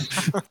for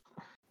her.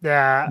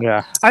 Yeah,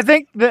 Yeah, I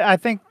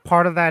think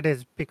part of that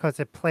is because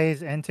it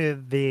plays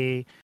into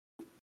the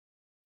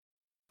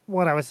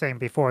what I was saying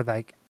before.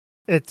 Like,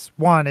 it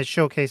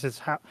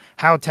showcases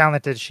how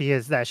talented she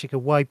is, that she could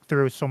wipe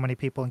through so many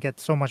people and get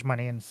so much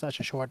money in such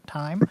a short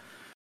time.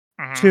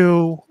 Mhm.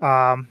 To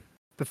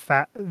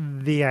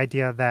the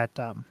idea that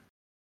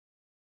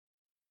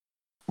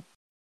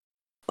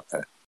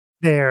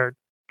they're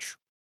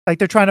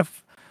trying to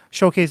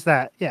showcase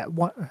that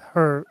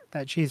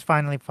that she's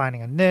finally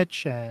finding a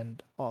niche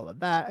and all of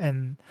that,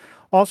 and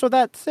also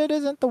that Sid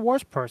isn't the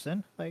worst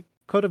person. Like,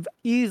 could have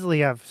easily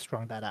have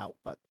strung that out,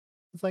 but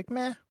it's like,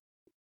 meh.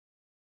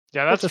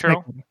 Yeah, we'll that's just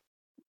true. make-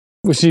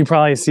 well, she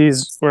probably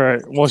sees where.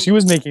 Well, she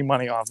was making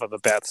money off of the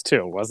bets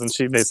too, wasn't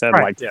she? They said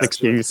Right. like Yeah,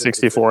 60, she was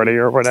 60, 40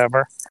 or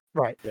whatever.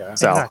 Right. Yeah.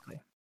 So Exactly.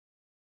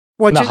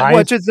 Which The is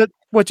highest-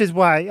 which is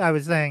why I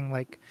was saying,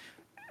 like,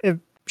 if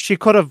she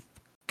could have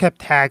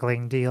kept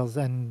haggling deals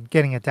and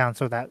getting it down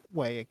so that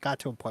way it got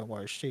to a point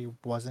where she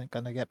wasn't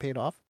gonna get paid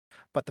off.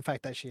 But the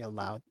fact that she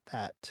allowed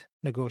that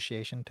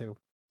negotiation to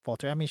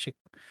falter, Omega's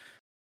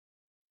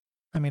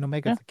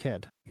a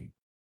kid.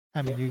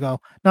 I mean, you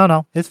go,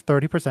 no, it's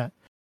 30%.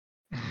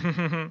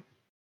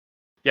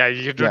 Yeah,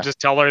 you could Yeah. just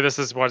tell her this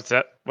is what's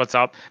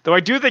up. Though I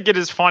do think it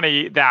is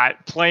funny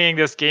that playing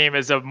this game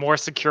is a more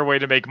secure way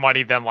to make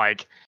money than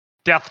like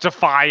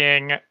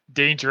death-defying,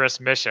 dangerous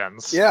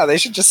missions. Yeah, they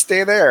should just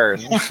stay there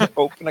and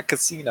open a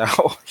casino.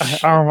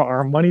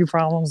 our money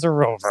problems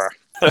are over.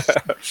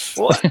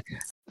 Well,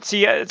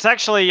 see, it's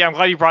actually, I'm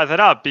glad you brought that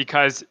up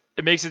because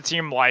it makes it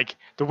seem like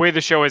the way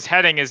the show is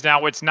heading is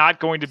now it's not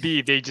going to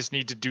be they just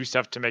need to do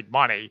stuff to make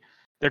money.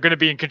 They're going to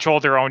be in control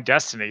of their own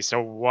destiny. So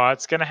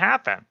what's going to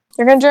happen?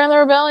 You're gonna join the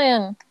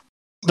rebellion.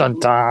 Dun,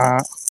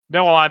 dun.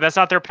 No, that's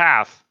not their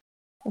path.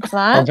 It's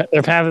not.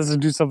 Their path is to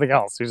do something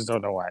else. You just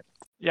don't know what.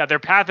 Yeah, their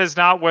path is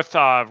not with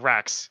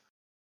Rex.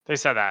 They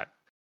said that.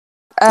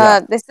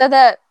 They said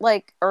that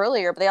like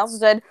earlier, but they also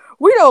said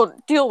we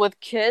don't deal with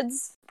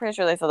kids. Pretty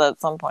sure they said that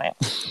at some point.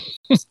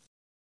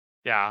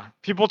 Yeah,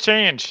 people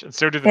change, and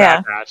so do the Yeah.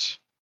 Bad Batch.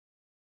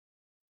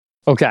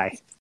 Okay,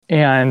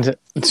 and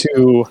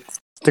to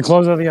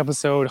close out the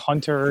episode,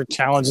 Hunter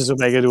challenges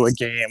Omega to a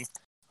game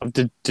of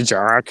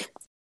Dejarik,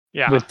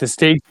 Yeah, with the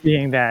stake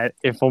being that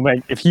if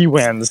he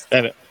wins,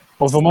 if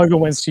Omega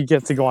wins, she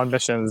gets to go on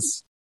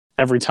missions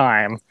every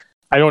time.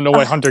 I don't know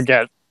what Hunter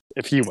get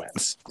if he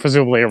wins.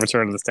 Presumably a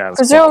return to the status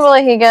quo.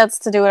 Presumably, he gets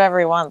to do whatever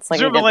he wants, like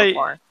he Presumably- did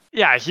before.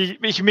 yeah. He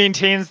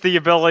maintains the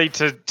ability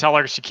to tell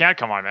her she can't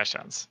come on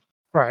missions.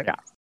 Right. Yeah.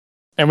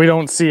 And we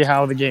don't see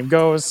how the game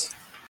goes,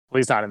 at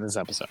least not in this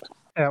episode.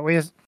 Yeah,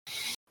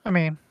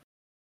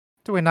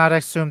 do we not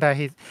assume that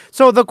he's...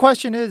 So the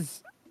question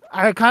is,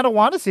 I kind of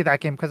want to see that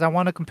game because I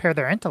want to compare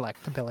their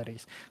intellect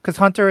abilities. Because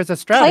Hunter is a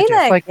Play strategist.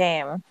 that Like,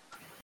 game.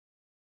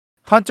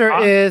 Hunter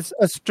Huh? is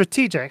a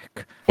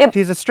strategic. Yep.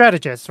 He's a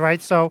strategist,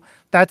 right? So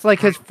that's like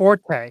his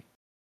forte.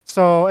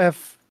 So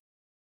if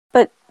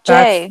But that's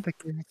Jay, the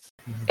case...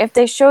 if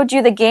they showed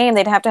you the game,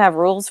 they'd have to have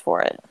rules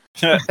for it.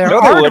 There No,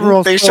 are they wouldn't.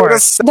 rules They for showed it.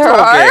 us There several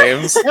are?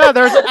 games. Yeah,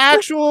 there's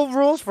actual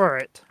rules for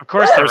it. Of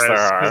course, course there there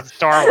are. is. It's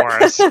Star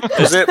Wars.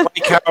 Is it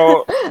like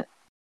how?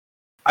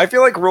 I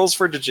feel like rules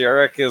for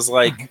Dejarik is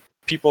like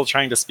people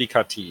trying to speak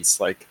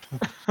Huttese. Like,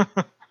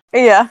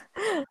 Yeah.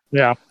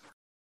 Yeah.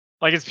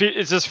 Like it's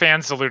just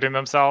fans saluting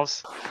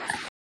themselves.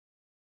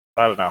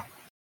 I don't know.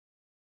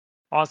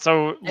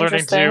 Also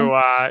learning to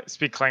Interesting.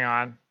 speak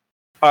Klingon.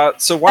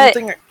 So one Hey.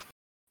 thing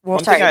Well,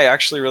 One thing I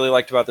actually really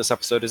liked about this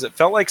episode is it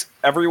felt like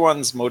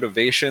everyone's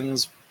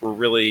motivations were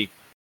really.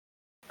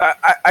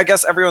 I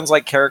guess everyone's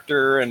like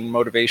character and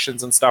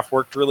motivations and stuff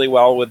worked really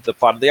well with the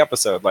plot of the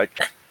episode.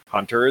 Like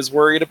Hunter is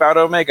worried about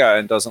Omega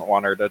and doesn't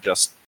want her to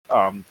just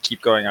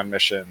keep going on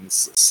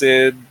missions.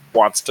 Sid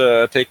wants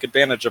to take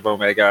advantage of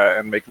Omega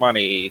and make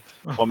money.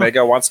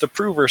 Omega wants to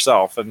prove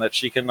herself and that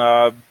she can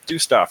do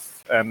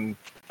stuff. And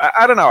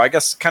I don't know. I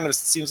guess kind of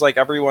seems like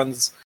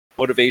everyone's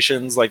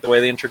motivations, like the way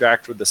they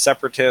interact with the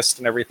separatist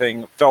and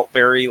everything, felt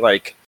very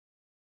like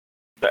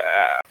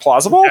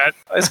plausible,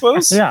 I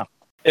suppose. Yeah.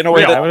 In a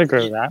way Yeah, that I would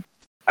agree with that.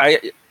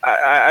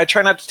 I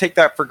try not to take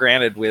that for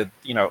granted with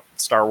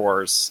Star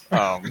Wars.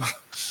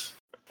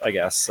 I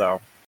guess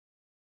so.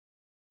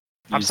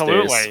 These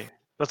Absolutely. days.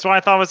 That's why I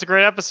thought it was a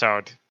great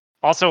episode.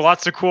 Also,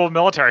 lots of cool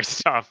military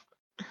stuff.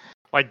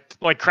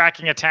 like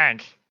cracking a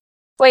tank.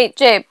 Wait,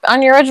 Jay,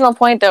 on your original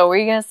point though, were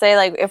you gonna say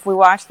like if we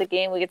watched the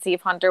game, we could see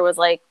if Hunter was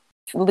like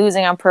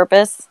losing on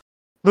purpose?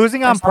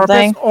 Losing Or on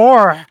something.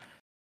 purpose,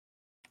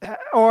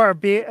 or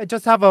be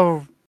just have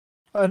a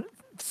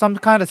some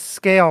kind of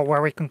scale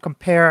where we can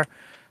compare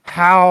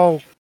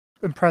how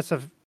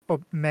impressive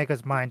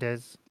Omega's mind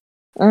is.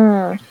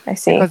 I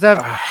see. Because if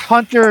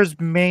Hunter's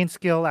main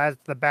skill as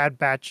the Bad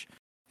Batch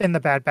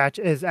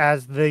is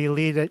as the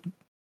lead,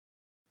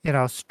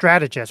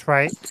 strategist,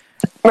 right?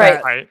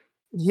 Right. Right.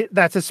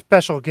 That's his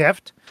special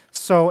gift.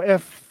 So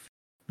if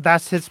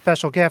that's his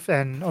special gift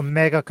and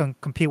Omega can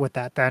compete with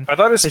that, then I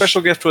thought his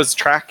special gift was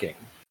tracking.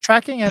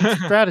 tracking and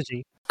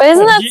strategy. But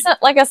isn't Well, that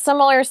like a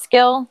similar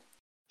skill?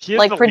 He is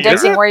Like the leader.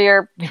 predicting it? where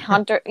your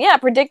hunter,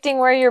 predicting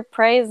where your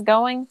prey is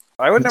going.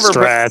 I would never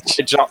Stretch.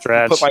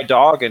 put my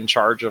dog in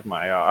charge of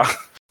my.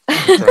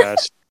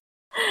 Trash.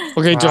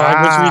 Okay, Dog, what should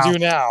Wow. we do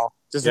now?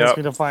 Just Yep. ask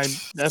me to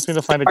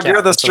find the cat. You're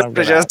the That's what I'm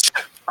good at.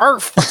 strategist.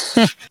 Arf.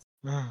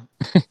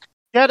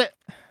 Get it?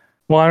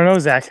 Well, I don't know,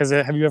 Zach.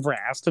 Have you ever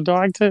asked a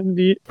dog to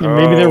be?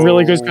 Maybe they're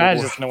really good Oh.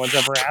 strategists. No one's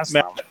ever asked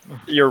them.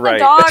 You're The right.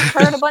 dog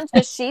herd a bunch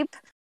of sheep.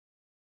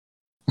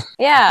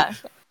 Yeah.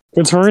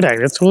 It's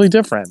herding. It's really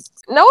different.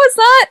 No, it's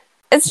not.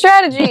 It's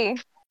strategy.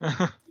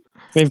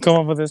 They've come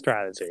up with a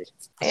strategy.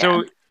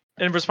 So,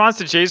 in response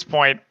to Jay's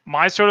point,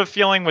 my sort of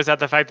feeling was that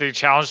the fact that he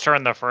challenged her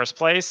in the first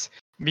place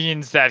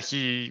means that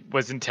he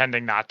was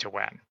intending not to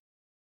win.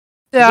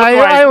 Yeah, Look I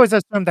like- always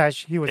assumed that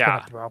he was Yeah.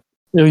 gonna throw.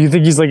 You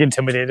think he's like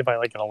intimidated by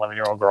like an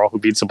 11-year-old girl who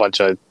beats a bunch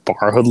of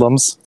bar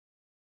hoodlums?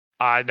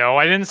 No,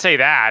 I didn't say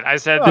that. I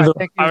said, I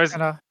think I he's was-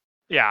 gonna.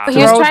 yeah. But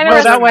he was Throw- trying to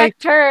throw that way-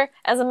 respect her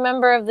as a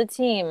member of the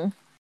team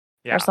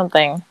Yeah. or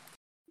something.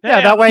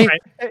 Yeah, that way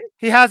right.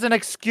 he has an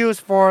excuse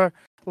for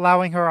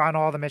allowing her on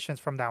all the missions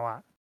from now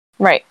on.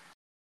 Right.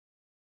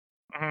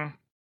 Mhm.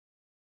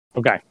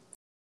 Okay.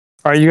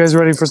 Are you guys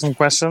ready for some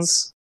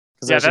questions?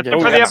 'Cause I Yeah, should that's get it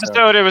for the going, so-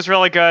 episode. It was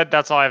really good.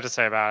 That's all I have to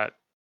say about it.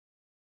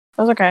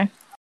 That was okay.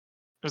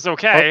 It was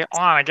okay.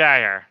 Hold on, I got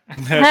here.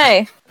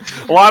 Hey.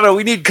 Lana,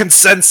 we need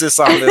consensus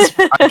on this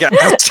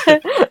podcast.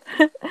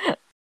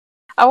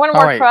 I want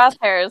All more right.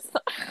 crosshairs.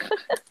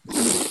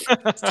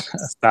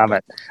 Stop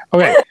it.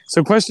 Okay,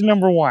 so question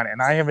number one,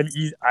 and I have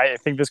I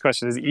think this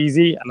question is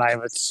easy, and I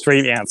have a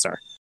straight answer.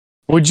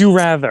 Would you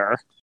rather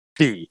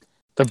be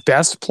the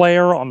best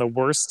player on the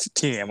worst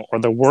team or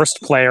the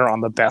worst player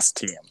on the best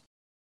team?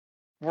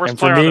 Worst And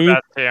for player on me- the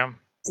best team.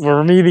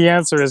 For me, the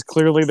answer is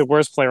clearly the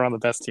worst player on the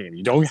best team.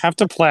 You don't have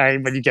to play,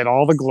 but you get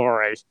all the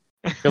glory.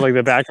 You're like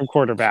the backup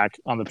quarterback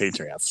on the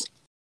Patriots.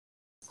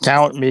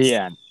 Count me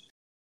in.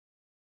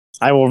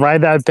 I will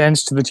ride that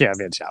bench to the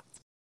championship.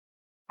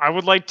 I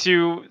would like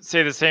to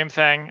say the same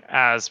thing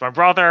as my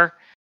brother.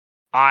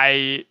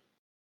 I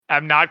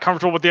am not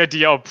comfortable with the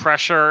idea of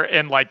pressure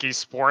in like a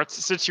sports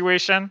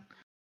situation.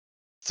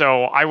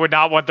 So I would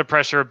not want the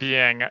pressure of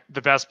being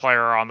the best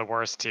player on the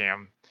worst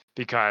team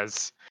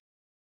because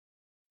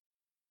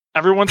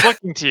everyone's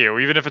looking to you,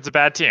 even if it's a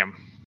bad team.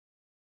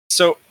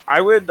 So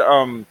I would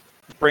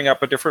bring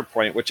up a different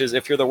point, which is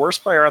if you're the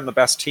worst player on the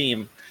best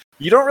team,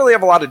 you don't really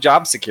have a lot of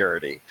job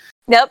security.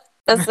 Yep.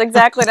 That's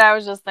exactly what I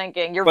was just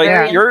thinking. You're Like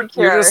very you're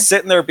insecure. just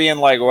sitting there being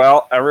like,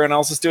 well, everyone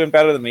else is doing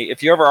better than me.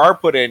 If you ever are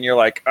put in, you're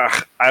like,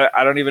 ugh,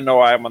 I don't even know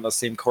why I'm on the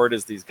same court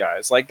as these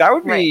guys. Like that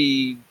would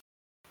be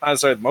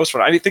sorry, the most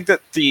fun. I think that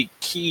the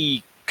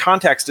key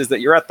context is that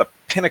you're at the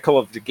pinnacle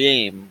of the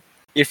game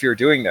if you're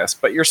doing this,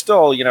 but you're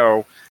still,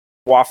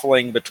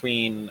 waffling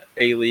between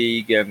a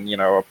league and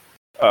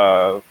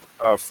a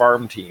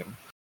farm team.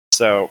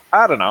 So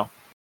I don't know.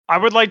 I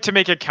would like to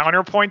make a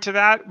counterpoint to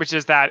that, which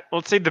is that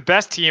let's say the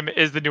best team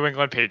is the New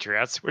England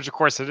Patriots, which of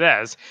course it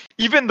is.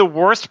 Even the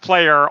worst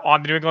player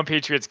on the New England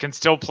Patriots can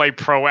still play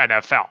pro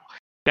NFL.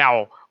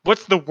 Now,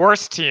 what's the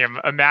worst team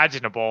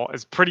imaginable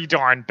is pretty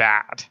darn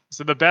bad.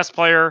 So the best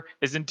player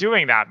isn't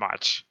doing that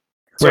much.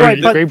 Great,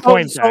 Right, but- great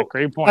point, so- Zach.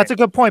 Great point. That's a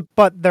good point,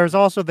 but there's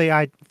also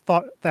I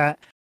thought that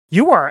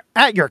you are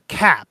at your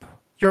cap.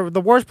 You're the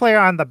worst player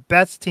on the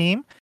best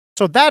team,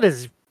 so that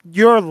is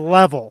your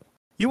level.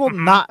 You will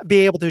Mhm. not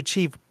be able to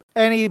achieve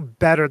any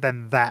better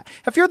than that.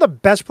 If you're the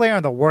best player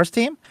on the worst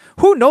team,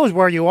 who knows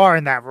where you are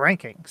in that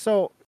ranking?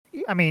 So,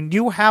 I mean,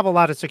 you have a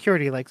lot of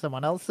security, like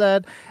someone else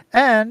said,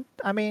 and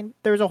I mean,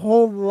 there's a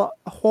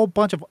whole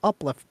bunch of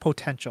uplift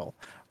potential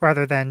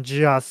rather than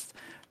just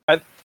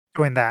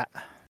doing that.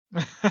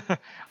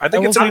 I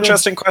think will it's say an this.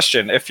 interesting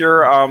question. If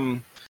you're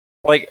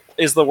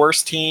is the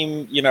worst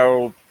team,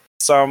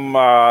 some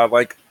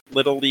like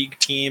little league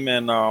team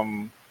in Are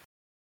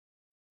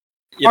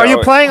you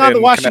playing on the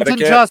in Washington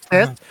Connecticut?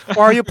 Justice,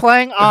 or are you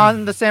playing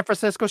on the San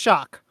Francisco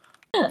Shock?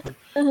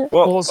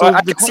 Well, so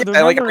I the- can see the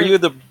that. Like, number- are you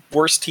the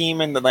worst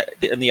team in the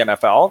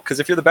NFL? Because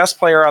if you're the best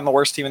player on the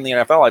worst team in the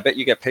NFL, I bet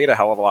you get paid a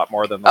hell of a lot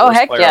more than the Oh, worst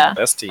heck player yeah. on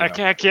the best team.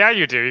 Heck yeah,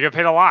 you do. You get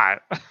paid a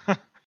lot.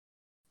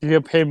 You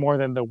get paid more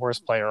than the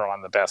worst player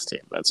on the best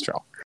team. That's true.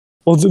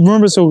 Well,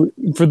 remember, so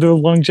for the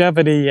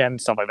longevity and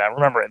stuff like that,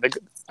 remember,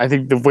 I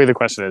think the way the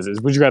question is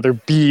would you rather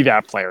be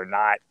that player,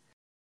 not,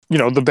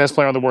 the best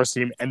player on the worst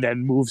team and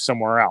then move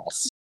somewhere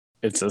else?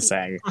 It's a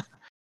saying.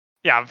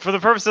 Yeah, for the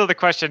purpose of the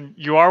question,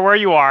 you are where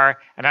you are,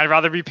 and I'd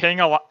rather be paid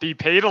a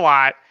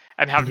lot,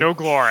 and have no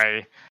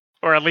glory,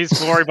 or at least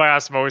glory by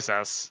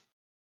osmosis.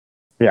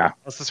 Yeah.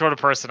 That's the sort of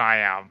person I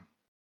am.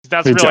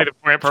 That's Me really too.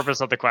 the purpose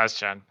of the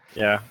question.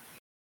 Yeah.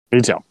 Me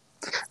too.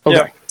 Okay.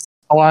 Yeah.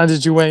 Alana,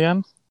 did you weigh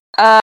in?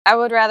 I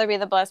would rather be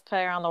the best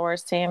player on the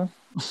worst team.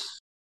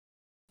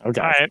 Okay.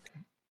 All right.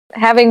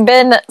 Having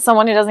been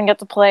someone who doesn't get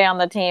to play on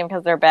the team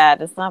because they're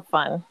bad, it's not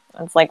fun.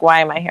 It's like, why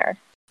am I here?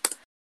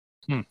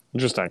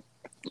 Interesting.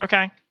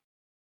 Okay.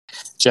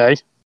 Jay?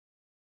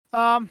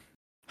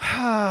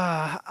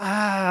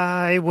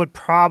 I would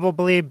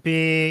probably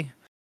be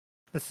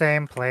the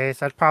same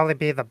place. I'd probably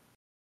be the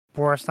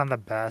worst on the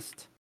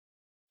best.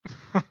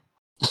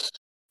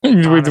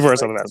 You read the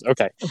verse Honestly. on the best.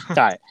 Okay.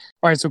 Got it.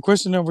 All right. So,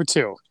 question number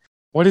 2.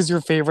 What is your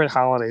favorite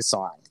holiday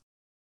song?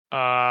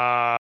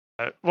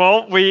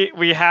 Well,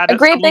 we had A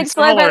Great something Big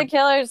Sled by similar. the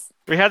Killers.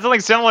 We had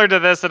something similar to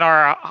this in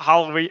our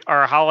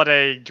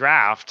holiday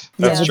draft.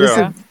 That's but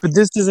true. But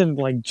this isn't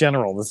like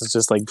general. This is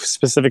just like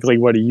specifically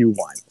what do you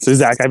want? So,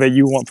 Zach, I bet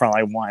you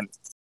probably want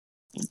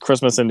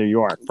Christmas in New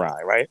York,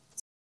 probably, right?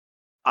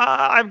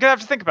 I'm gonna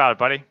have to think about it,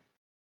 buddy.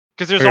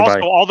 Because there's Okay, also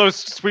buddy. all those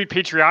sweet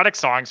patriotic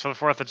songs for the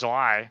 4th of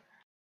July.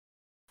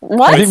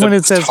 What? I think when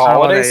it says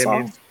holiday holiday,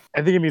 song?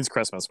 I think it means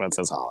Christmas when it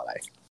says holiday.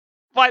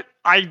 But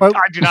I Well-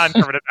 do not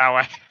interpret it that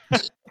way.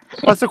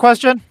 What's the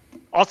question?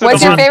 Also, What's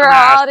the your Monster favorite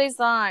Mash. holiday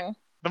song?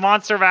 The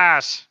Monster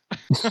Mash.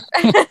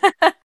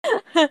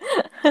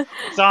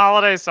 It's a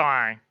holiday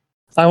song.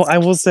 I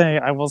will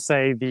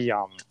say the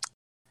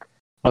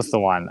what's the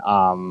one?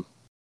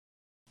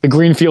 The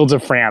Green Fields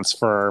of France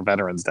for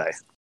Veterans Day,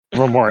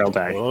 Memorial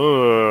Day.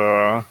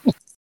 Ugh.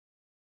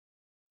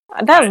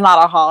 That's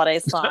not a holiday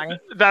song.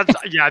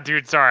 Yeah,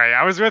 dude. Sorry,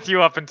 I was with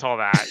you up until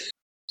that.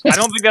 I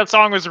don't think that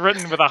song was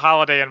written with a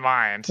holiday in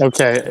mind.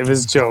 Okay, it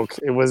was joke.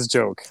 It was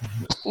joke.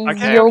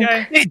 Okay, Yoke.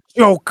 okay.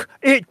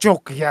 It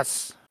joke,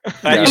 yes.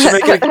 You should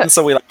make it again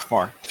so we laugh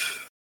more.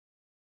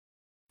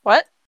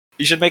 What?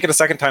 You should make it a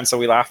second time so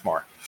we laugh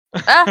more.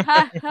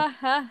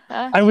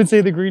 I would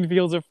say the Green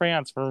Fields of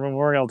France for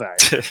Memorial Day.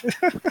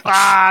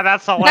 Ah,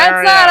 that's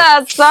hilarious.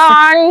 That's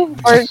not a song.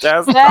 Or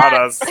That's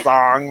not a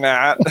song,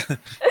 Matt.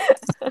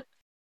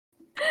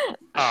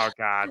 Oh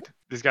god,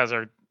 these guys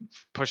are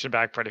pushing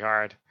back pretty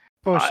hard.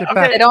 Push it okay.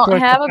 back. they don't push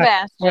it have a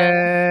back, bastion.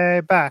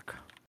 Way back.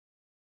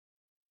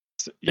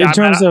 Yeah,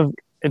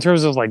 in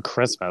terms of like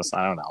Christmas,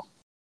 I don't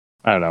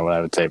know what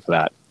I would say for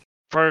that.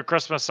 for a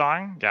Christmas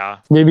song, yeah.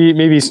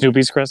 Maybe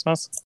Snoopy's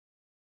Christmas.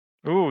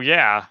 Ooh,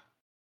 yeah.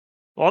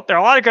 Well, there are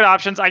a lot of good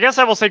options. I guess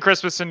I will say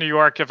Christmas in New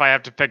York if I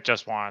have to pick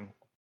just one.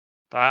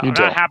 But You I'm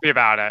do. not happy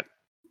about it.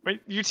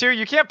 Wait, you two,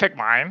 you can't pick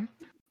mine.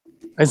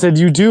 I said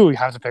you do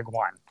have to pick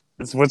one.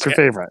 What's your Okay.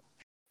 favorite?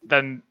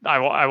 Then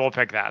I will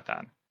pick that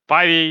then.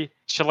 By the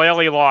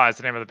Shillelagh Law is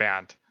the name of the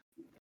band.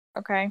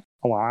 Okay.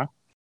 Alana?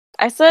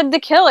 I said the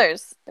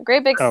Killers. The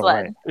Great Big Oh,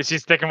 Sled. right. Is she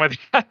sticking with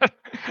you?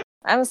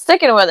 I'm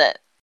sticking with it.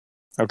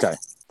 Okay.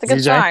 It's a good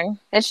ZJ? song.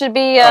 It should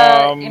be,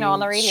 on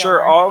the radio. Sure,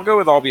 more. I'll go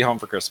with I'll Be Home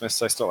for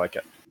Christmas. I still like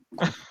it.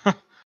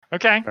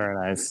 Okay. Very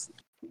nice.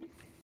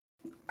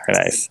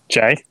 Very nice.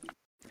 Jay?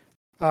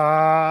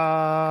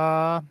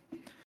 I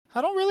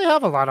don't really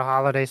have a lot of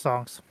holiday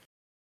songs.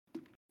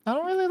 I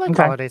don't really like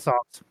Okay. holiday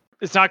songs.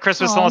 It's not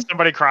Christmas Aw. unless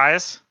somebody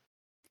cries.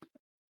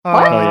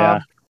 What? Oh yeah.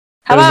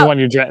 How That was the about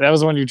one that was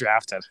the one you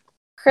drafted.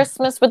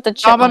 Christmas with the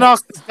Dominic,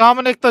 Chipmunks?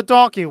 Dominic the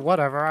donkey,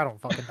 whatever. I don't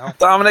fucking know.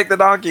 Dominic the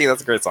Donkey.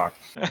 That's a great song.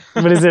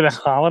 But is it a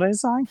holiday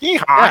song?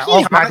 Yeah,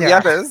 oh, God, yeah.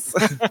 it is.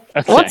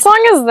 Okay. What song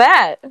is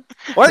that?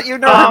 What? You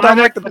know Dominic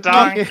Dominic the the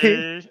Donkey?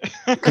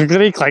 Donkey.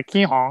 Clickety clack,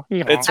 hee-haw,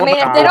 hee-haw. It's I mean,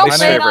 if one they of don't my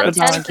play it on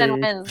favorites.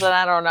 Tencent Wins, then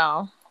I don't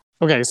know.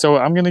 Okay, so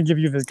I'm gonna give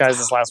you this guys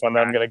this last one.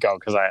 Then I'm gonna go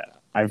because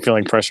I'm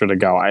feeling pressure to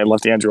go. I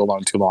left Andrew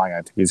alone too long. I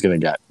think he's gonna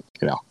get.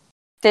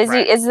 Is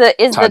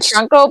the Touched.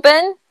 trunk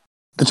open?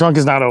 The trunk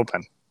is not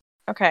open.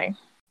 Okay.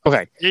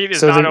 Okay, Gate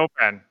is So not the-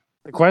 open.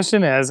 the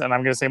question is, and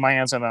I'm gonna say my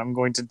answer, and then I'm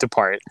going to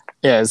depart.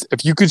 Is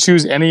if you could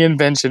choose any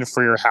invention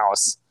for your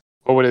house,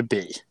 what would it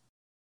be?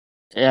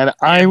 And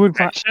I would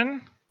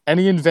Invention?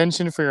 any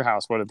invention for your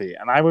house, what would it be?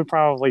 And I would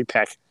probably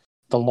pick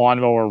the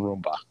lawnmower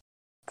Roomba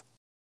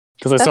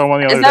because I saw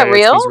one the Is other that day.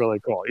 real? It's really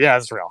cool. Yeah,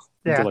 it's real.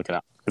 You Yeah. can look it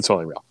up. It's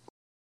totally real.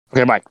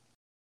 Okay, bye.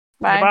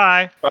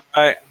 Bye. Goodbye.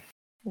 Bye.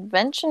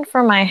 Invention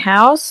for my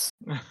house?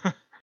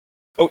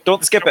 Oh,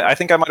 don't skip it. I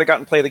think I might have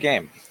gotten to play the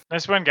game.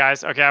 Nice win,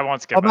 guys. Okay, I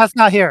won't skip Oh, it. Matt's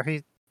not here.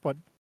 He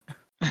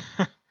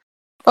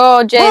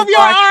Oh, Jay's Move your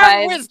blocked arm,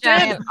 by his Winston!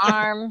 giant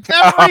arm.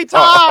 every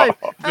time.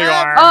 Big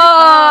arm.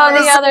 Oh,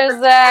 the other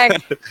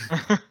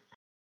Zach.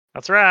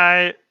 That's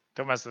right.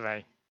 Don't mess with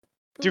me.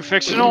 Do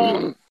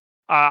fictional.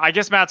 I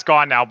guess Matt's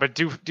gone now, but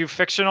do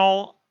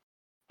fictional.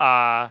 Wait,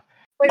 Oh,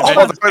 hold Invention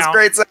on. that was count?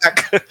 great,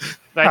 Zach.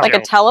 Thank Like you.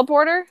 a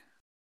teleporter?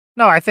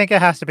 No, I think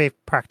it has to be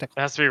practical.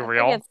 It has to be I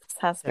real. think it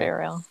has to be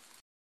real.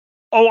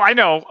 Oh, I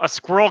know. A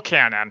squirrel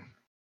cannon.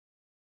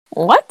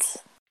 What?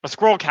 A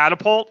squirrel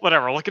catapult.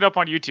 Whatever. Look it up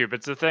on YouTube.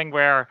 It's a thing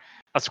where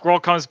a squirrel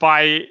comes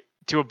by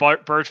to a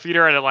bird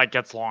feeder and it like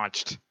gets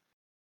launched.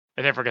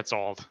 It never gets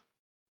old.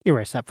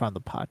 Erase that from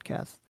the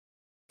podcast.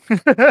 Wait,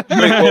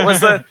 what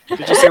was the?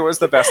 Did you say what was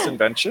the best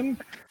invention?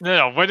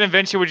 No. What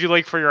invention would you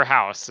like for your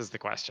house? Is the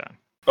question.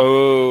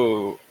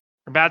 Oh,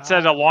 Matt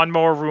said a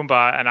lawnmower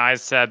Roomba, and I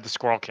said the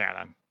squirrel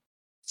cannon.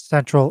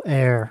 Central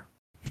air.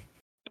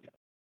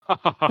 You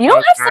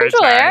don't have Sorry,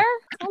 central Jay. air?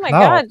 Oh my No.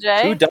 god,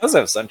 who Jay. does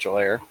have central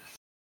air?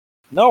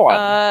 No one.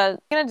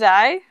 Gonna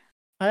die?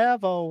 I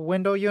have a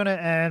window unit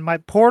and my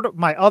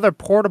other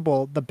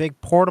portable, the big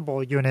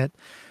portable unit.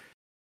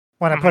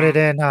 When I put it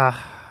in,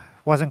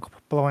 wasn't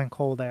blowing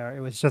cold air. It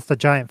was just a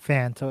giant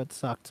fan, so it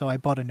sucked. So I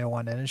bought a new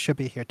one, and it should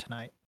be here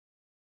tonight.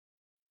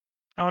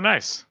 Oh,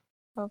 nice.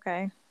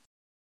 Okay.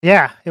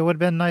 Yeah, it would have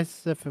been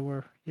nice if it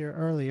were here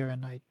earlier,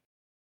 and I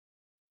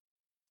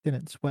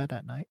didn't sweat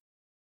at night.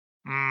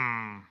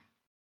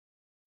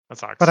 That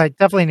sucks. But I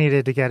definitely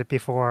needed to get it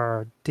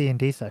before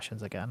D&D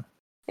sessions again.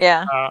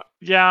 Yeah.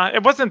 Yeah,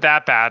 it wasn't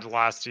that bad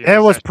last year.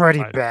 It was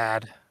pretty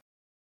bad.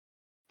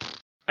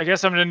 I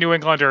guess I'm a New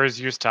Englander who's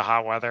used to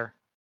hot weather.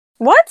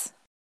 What?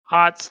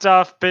 Hot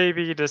stuff,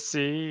 baby, to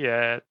see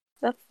it.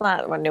 That's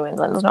not what New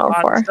England's known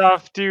Hot for.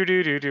 stuff, do.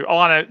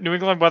 Alana, New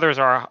England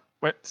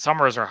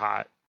summers are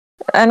hot.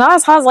 And not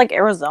as hot as like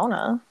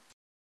Arizona.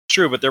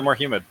 True, but they're more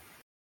humid.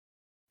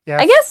 Yeah,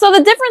 I guess so.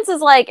 The difference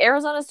is like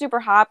Arizona's super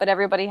hot, but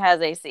everybody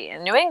has AC.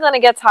 In New England,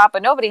 it gets hot,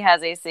 but nobody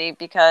has AC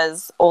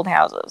because old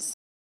houses.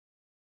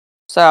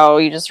 So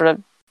you just sort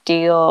of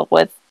deal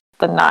with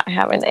the not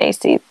having the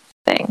AC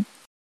thing,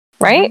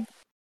 right?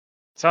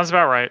 Sounds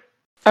about right.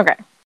 Okay.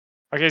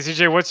 Okay,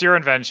 CJ, what's your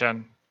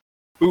invention?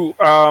 Ooh,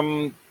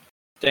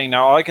 dang,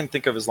 now all I can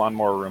think of is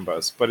lawnmower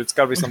Roombas, but it's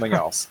got to be something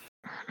else.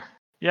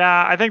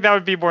 Yeah, I think that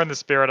would be more in the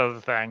spirit of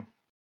the thing.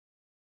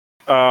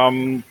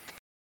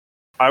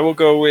 I will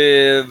go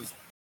with.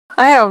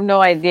 I have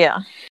no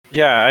idea.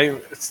 Yeah,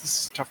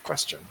 it's a tough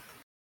question.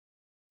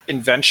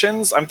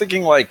 Inventions? I'm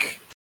thinking like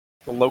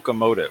the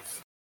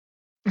locomotive,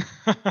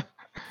 but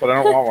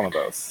I don't want one of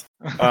those.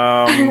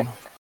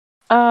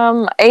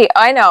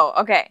 I know.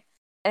 Okay.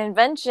 An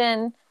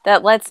invention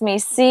that lets me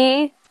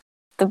see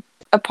the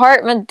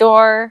apartment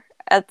door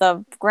at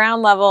the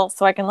ground level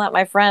so I can let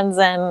my friends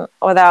in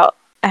without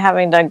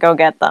having to go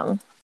get them.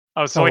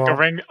 Oh, so Oh, like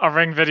wow. a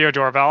ring video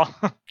doorbell.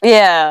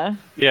 Yeah.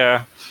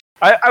 Yeah,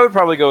 I would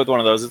probably go with one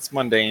of those. It's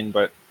mundane,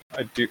 but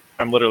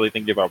I'm literally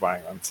thinking about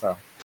buying one. So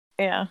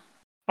Yeah.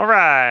 All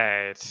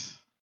right.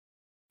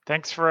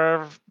 Thanks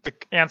for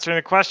answering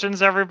the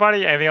questions,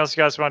 everybody. Anything else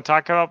you guys want to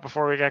talk about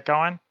before we get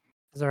going?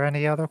 Is there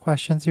any other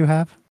questions you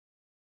have?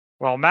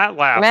 Well, Matt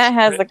left. Matt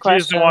has the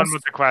He's the one questions.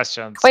 with the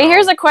questions. Wait, so-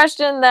 here's a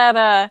question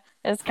that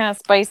is kind of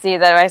spicy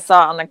that I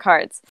saw on the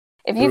cards.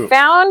 If you Ooh.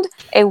 found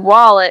a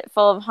wallet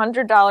full of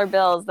 $100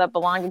 bills that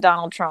belonged to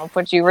Donald Trump,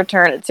 would you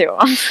return it to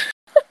him?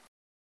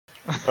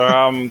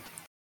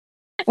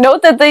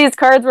 Note that these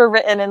cards were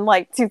written in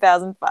like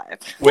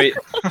 2005. wait,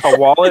 a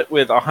wallet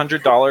with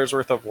 $100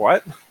 worth of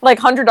what? Like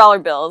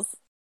 $100 bills.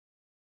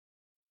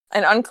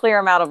 An unclear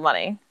amount of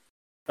money.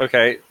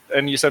 Okay,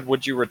 and you said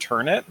would you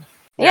return it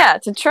Yeah,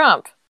 to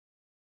Trump.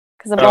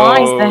 Because it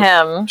belongs Oh. to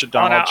him. to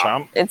Donald no,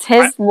 Trump? It's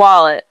his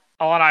wallet.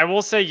 Oh, and I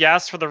will say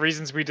yes for the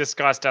reasons we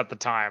discussed at the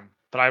time,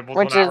 but I will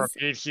Which not is-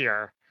 repeat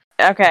here.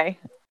 Okay.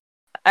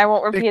 I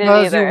won't repeat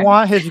Because it either. you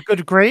want his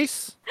good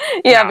grace?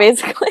 Yeah, No.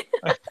 basically.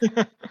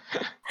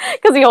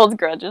 Because he holds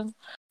grudges.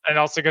 And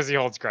also because he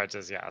holds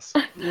grudges, yes.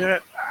 Yeah,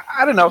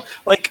 I don't know.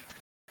 Like,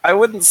 I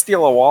wouldn't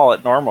steal a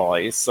wallet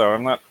normally, so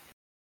I'm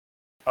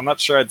not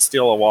sure I'd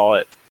steal a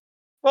wallet.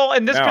 Well,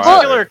 in this No,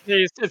 particular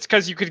case, it's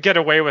because you could get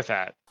away with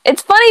that.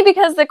 It's funny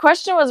because the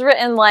question was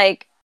written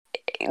like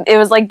it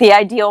was like the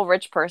ideal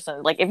rich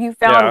person. Like if you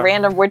found Yeah. a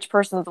random rich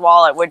person's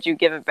wallet, would you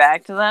give it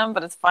back to them?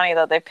 But it's funny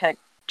that they picked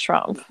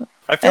Trump.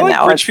 I feel And like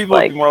now rich it's people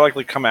would like- be more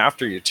likely to come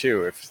after you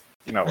too, if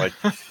you know, like,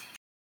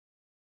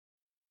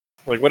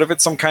 like what if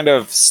it's some kind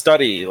of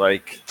study,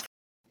 like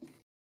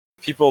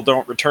people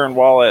don't return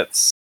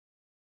wallets.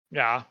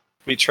 Yeah.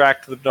 We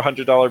tracked the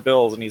 $100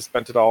 bills, and he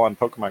spent it all on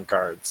Pokemon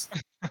cards.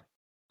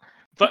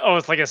 But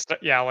it's like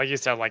like you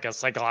said, like a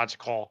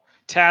psychological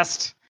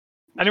test.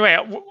 Anyway,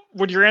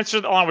 would your answer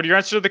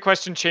to the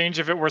question change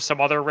if it were some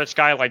other rich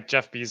guy like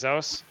Jeff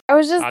Bezos? I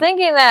was just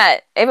thinking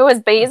that if it was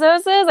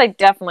Bezos's, I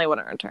definitely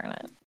wouldn't return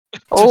it.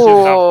 Just because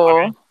Oh,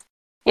 money.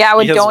 yeah, I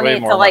would He has way donate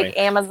to more like money.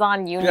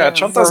 Amazon Union. Yeah,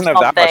 Trump doesn't have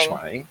that much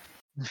money.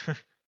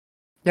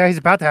 Yeah, he's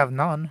about to have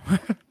none.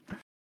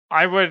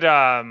 I would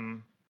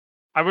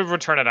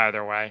return it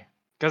either way.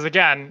 Because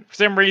again, for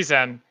some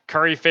reason,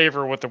 curry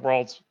favor with the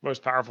world's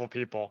most powerful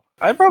people.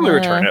 I'd probably Yeah.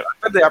 return it.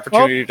 I had the Well,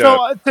 opportunity to.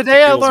 so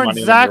today I steal his learned money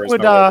and Zach there was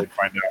no way they'd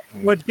find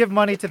out. would give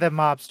money to the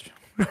mobsters.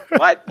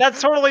 What? That's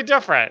totally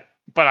different.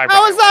 But I How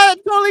probably is that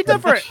totally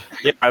different?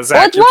 Yeah, Well,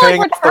 Zach, it's you're more paying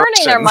like a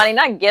returning their portion. money,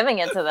 not giving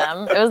it to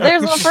them. It was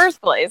theirs in the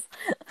first place.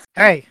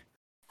 Hey,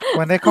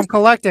 when they come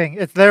collecting,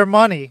 it's their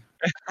money.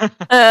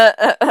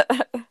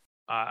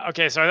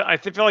 Okay, so I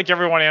feel like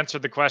everyone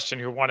answered the question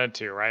who wanted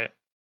to, right?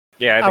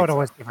 Yeah, I think would so.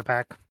 always give it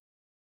back.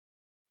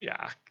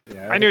 Yeah.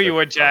 Yeah, I knew think you I'd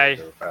would, Jay. probably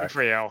go Good back.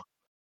 for you.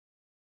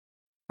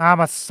 I'm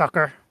a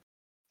sucker.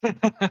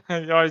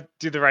 You always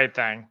do the right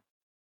thing.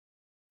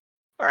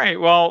 All right.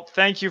 Well,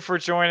 thank you for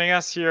joining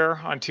us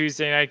here on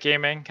Tuesday Night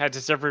Gaming. Catch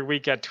us every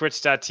week at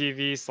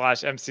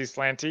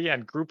twitch.tv/MCSlanty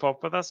and group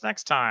up with us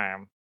next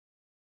time.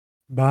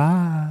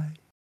 Bye.